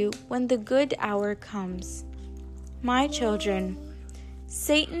answer you when the good hour comes. My children,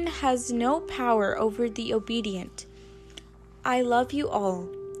 Satan has no power over the obedient. I love you all.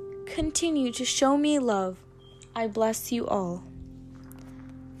 Continue to show me love. I bless you all.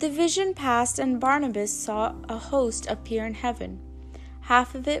 The vision passed, and Barnabas saw a host appear in heaven.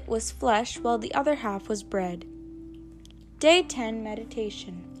 Half of it was flesh, while the other half was bread. Day 10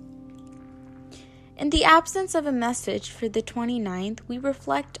 Meditation. In the absence of a message for the 29th, we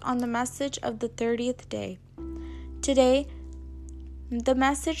reflect on the message of the 30th day. Today, the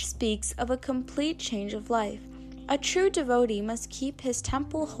message speaks of a complete change of life. A true devotee must keep his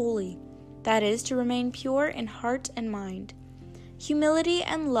temple holy, that is, to remain pure in heart and mind. Humility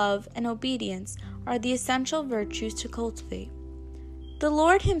and love and obedience are the essential virtues to cultivate. The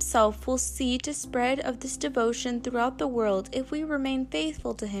Lord Himself will see to spread of this devotion throughout the world if we remain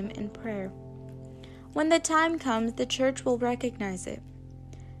faithful to Him in prayer. When the time comes, the Church will recognize it.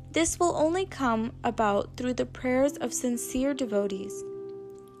 This will only come about through the prayers of sincere devotees.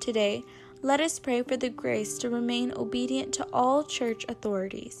 Today, let us pray for the grace to remain obedient to all Church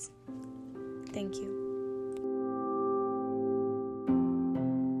authorities. Thank you.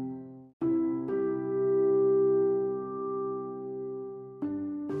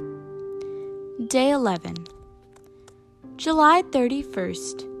 Day 11, July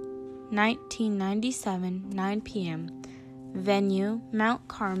 31st, 1997, 9 p.m. Venue, Mount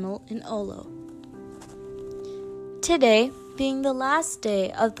Carmel in Olo. Today, being the last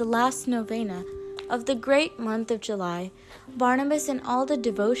day of the last novena of the great month of July, Barnabas and all the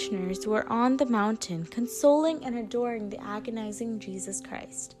devotioners were on the mountain, consoling and adoring the agonizing Jesus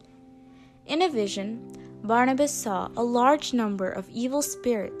Christ. In a vision, Barnabas saw a large number of evil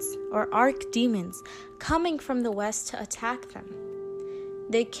spirits, or archdemons, coming from the west to attack them.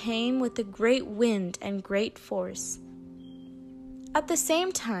 They came with a great wind and great force. At the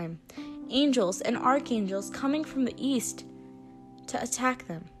same time, angels and archangels coming from the east to attack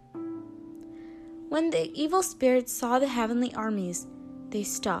them. When the evil spirits saw the heavenly armies, they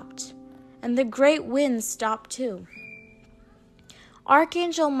stopped, and the great winds stopped too.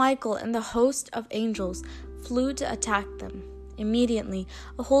 Archangel Michael and the host of angels flew to attack them. Immediately,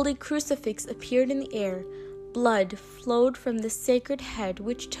 a holy crucifix appeared in the air. Blood flowed from the sacred head,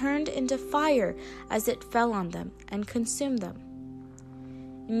 which turned into fire as it fell on them and consumed them.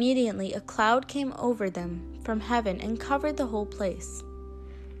 Immediately, a cloud came over them from heaven and covered the whole place.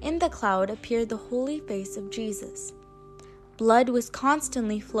 In the cloud appeared the holy face of Jesus. Blood was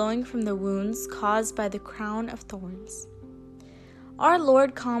constantly flowing from the wounds caused by the crown of thorns. Our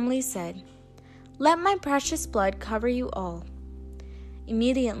Lord calmly said, "Let my precious blood cover you all."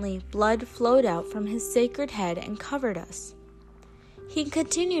 Immediately, blood flowed out from his sacred head and covered us. He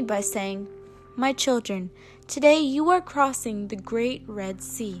continued by saying, "My children, today you are crossing the great Red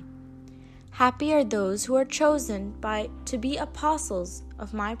Sea. Happy are those who are chosen to be apostles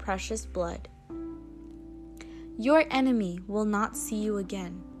of my precious blood. Your enemy will not see you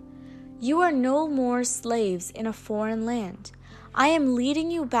again. You are no more slaves in a foreign land. I am leading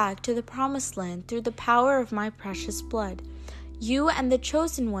you back to the promised land through the power of my precious blood. You and the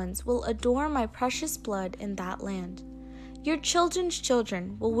chosen ones will adore my precious blood in that land. Your children's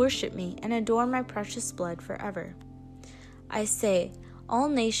children will worship me and adore my precious blood forever. I say, all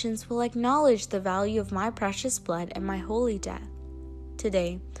nations will acknowledge the value of my precious blood and my holy death.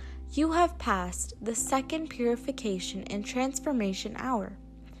 Today, you have passed the second purification and transformation hour.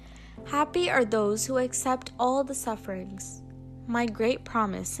 Happy are those who accept all the sufferings. My great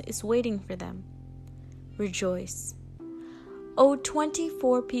promise is waiting for them. Rejoice. O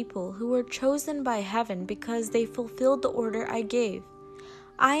 24 people who were chosen by heaven because they fulfilled the order I gave,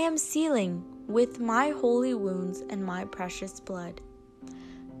 I am sealing with my holy wounds and my precious blood.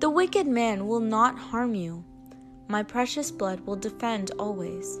 The wicked man will not harm you. My precious blood will defend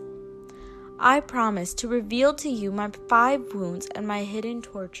always. I promise to reveal to you my 5 wounds and my hidden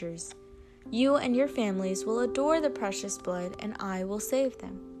tortures. You and your families will adore the precious blood, and I will save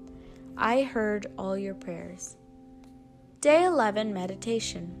them. I heard all your prayers. Day 11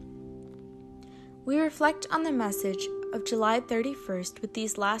 Meditation. We reflect on the message of July 31st with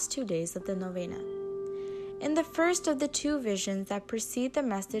these last 2 days of the novena. In the first of the 2 visions that precede the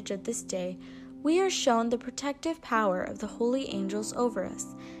message of this day, we are shown the protective power of the holy angels over us,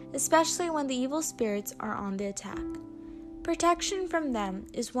 especially when the evil spirits are on the attack. Protection from them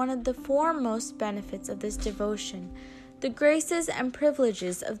is one of the foremost benefits of this devotion. The graces and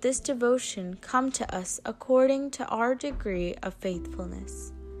privileges of this devotion come to us according to our degree of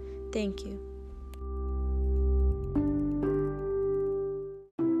faithfulness. Thank you.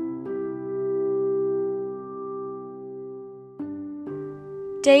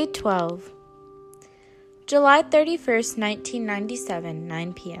 Day 12. July 31st, 1997,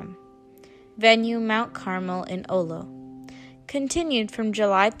 9 p.m. Venue, Mount Carmel in Olo. Continued from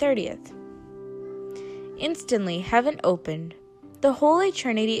July 30th. Instantly, heaven opened. The Holy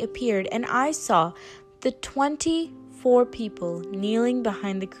Trinity appeared, and I saw the 24 people kneeling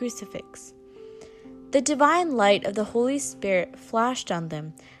behind the crucifix. The divine light of the Holy Spirit flashed on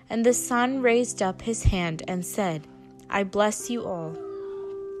them, and the Son raised up his hand and said, I bless you all.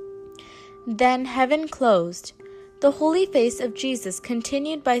 Then heaven closed. The holy face of Jesus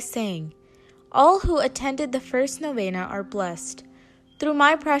continued by saying, All who attended the first novena are blessed. Through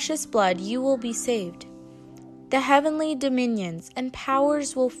my precious blood you will be saved. The heavenly dominions and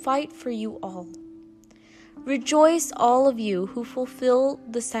powers will fight for you all. Rejoice, all of you who fulfill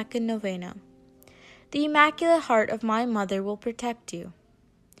the second novena. The Immaculate Heart of my Mother will protect you.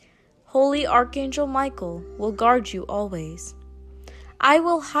 Holy Archangel Michael will guard you always. I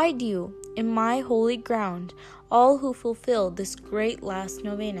will hide you in my holy ground, all who fulfill this great last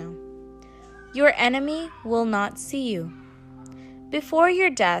novena. Your enemy will not see you. Before your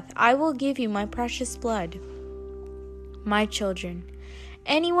death, I will give you my precious blood. My children,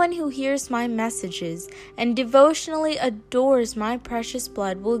 anyone who hears my messages and devotionally adores my precious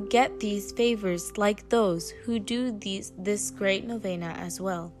blood will get these favors like those who do this great novena as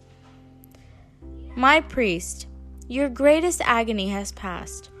well. My priest, Your greatest agony has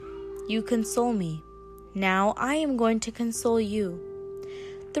passed. You console me. Now I am going to console you.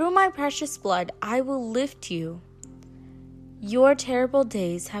 Through my precious blood, I will lift you. Your terrible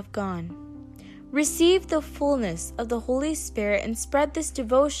days have gone. Receive the fullness of the Holy Spirit and spread this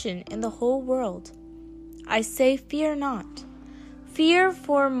devotion in the whole world. I say, fear not. Fear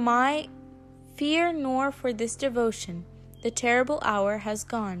nor for this devotion. The terrible hour has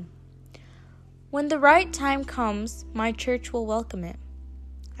gone. When the right time comes, my church will welcome it.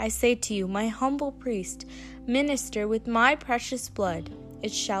 I say to you, my humble priest, minister with my precious blood,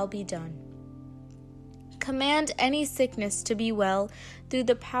 it shall be done. Command any sickness to be well through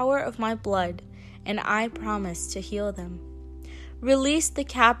the power of my blood, and I promise to heal them. Release the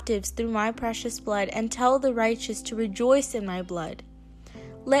captives through my precious blood, and tell the righteous to rejoice in my blood.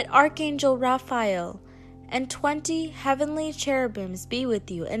 Let Archangel Raphael and 20 heavenly cherubims be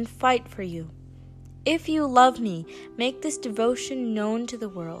with you and fight for you. If you love me, make this devotion known to the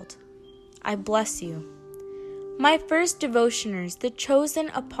world. I bless you. My first devotioners, the chosen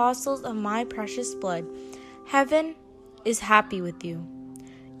apostles of my precious blood, heaven is happy with you.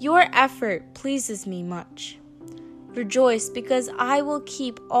 Your effort pleases me much. Rejoice, because I will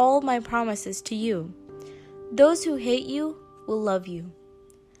keep all my promises to you. Those who hate you will love you.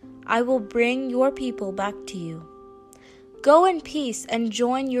 I will bring your people back to you. Go in peace and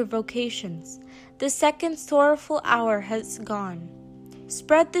join your vocations. The second sorrowful hour has gone.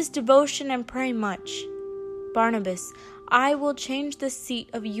 Spread this devotion and pray much. Barnabas, I will change the seat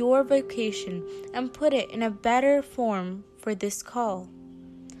of your vocation and put it in a better form for this call.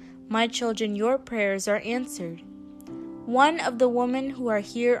 My children, your prayers are answered. One of the women who are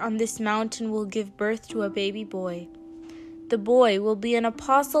here on this mountain will give birth to a baby boy. The boy will be an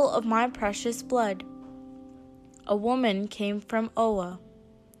apostle of my precious blood. A woman came from Oa.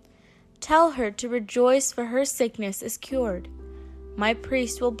 Tell her to rejoice, for her sickness is cured. My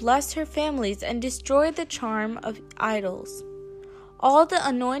priest will bless her families and destroy the charm of idols. All the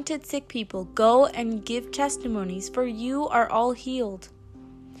anointed sick people, go and give testimonies, for you are all healed.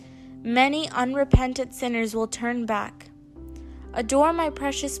 Many unrepentant sinners will turn back. Adore my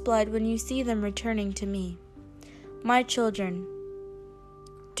precious blood when you see them returning to me. My children,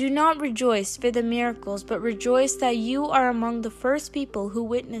 do not rejoice for the miracles, but rejoice that you are among the first people who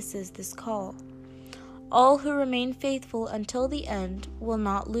witnesses this call. All who remain faithful until the end will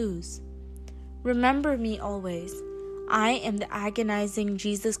not lose. Remember me always. I am the agonizing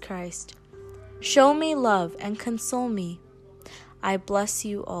Jesus Christ. Show me love and console me. I bless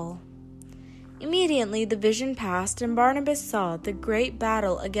you all. Immediately the vision passed, and Barnabas saw the great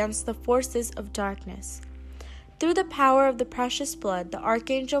battle against the forces of darkness. Through the power of the precious blood, the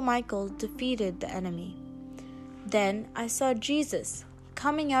Archangel Michael defeated the enemy. Then I saw Jesus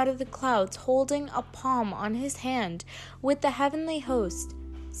coming out of the clouds, holding a palm on his hand with the heavenly host,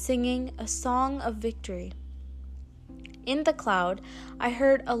 singing a song of victory. In the cloud, I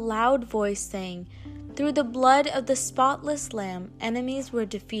heard a loud voice saying, "Through the blood of the spotless Lamb, enemies were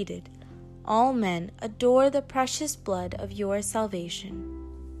defeated. All men adore the precious blood of your salvation."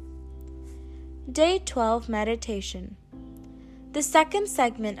 Day 12 Meditation. The second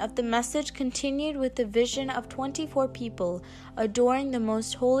segment of the message continued with the vision of 24 people adoring the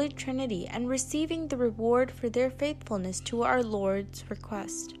Most Holy Trinity and receiving the reward for their faithfulness to our Lord's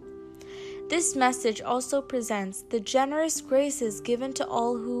request. This message also presents the generous graces given to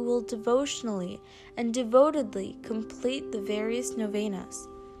all who will devotionally and devotedly complete the various novenas.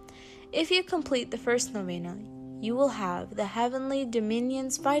 If you complete the first novena, you will have the heavenly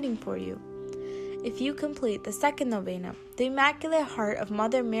dominions fighting for you. If you complete the second novena, the Immaculate Heart of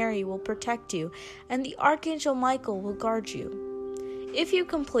Mother Mary will protect you, and the Archangel Michael will guard you. If you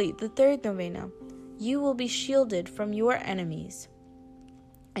complete the third novena, you will be shielded from your enemies,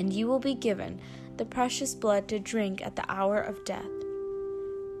 and you will be given the precious blood to drink at the hour of death.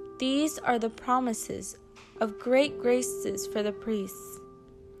 These are the promises of great graces for the priests,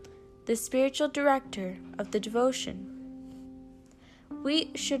 the spiritual director of the devotion.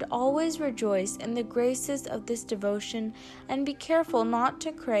 We should always rejoice in the graces of this devotion and be careful not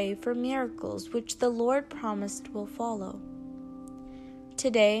to crave for miracles which the Lord promised will follow.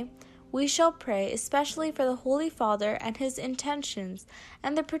 Today, we shall pray especially for the Holy Father and his intentions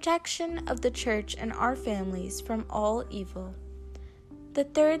and the protection of the Church and our families from all evil. The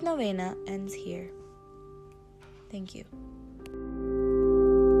third novena ends here. Thank you.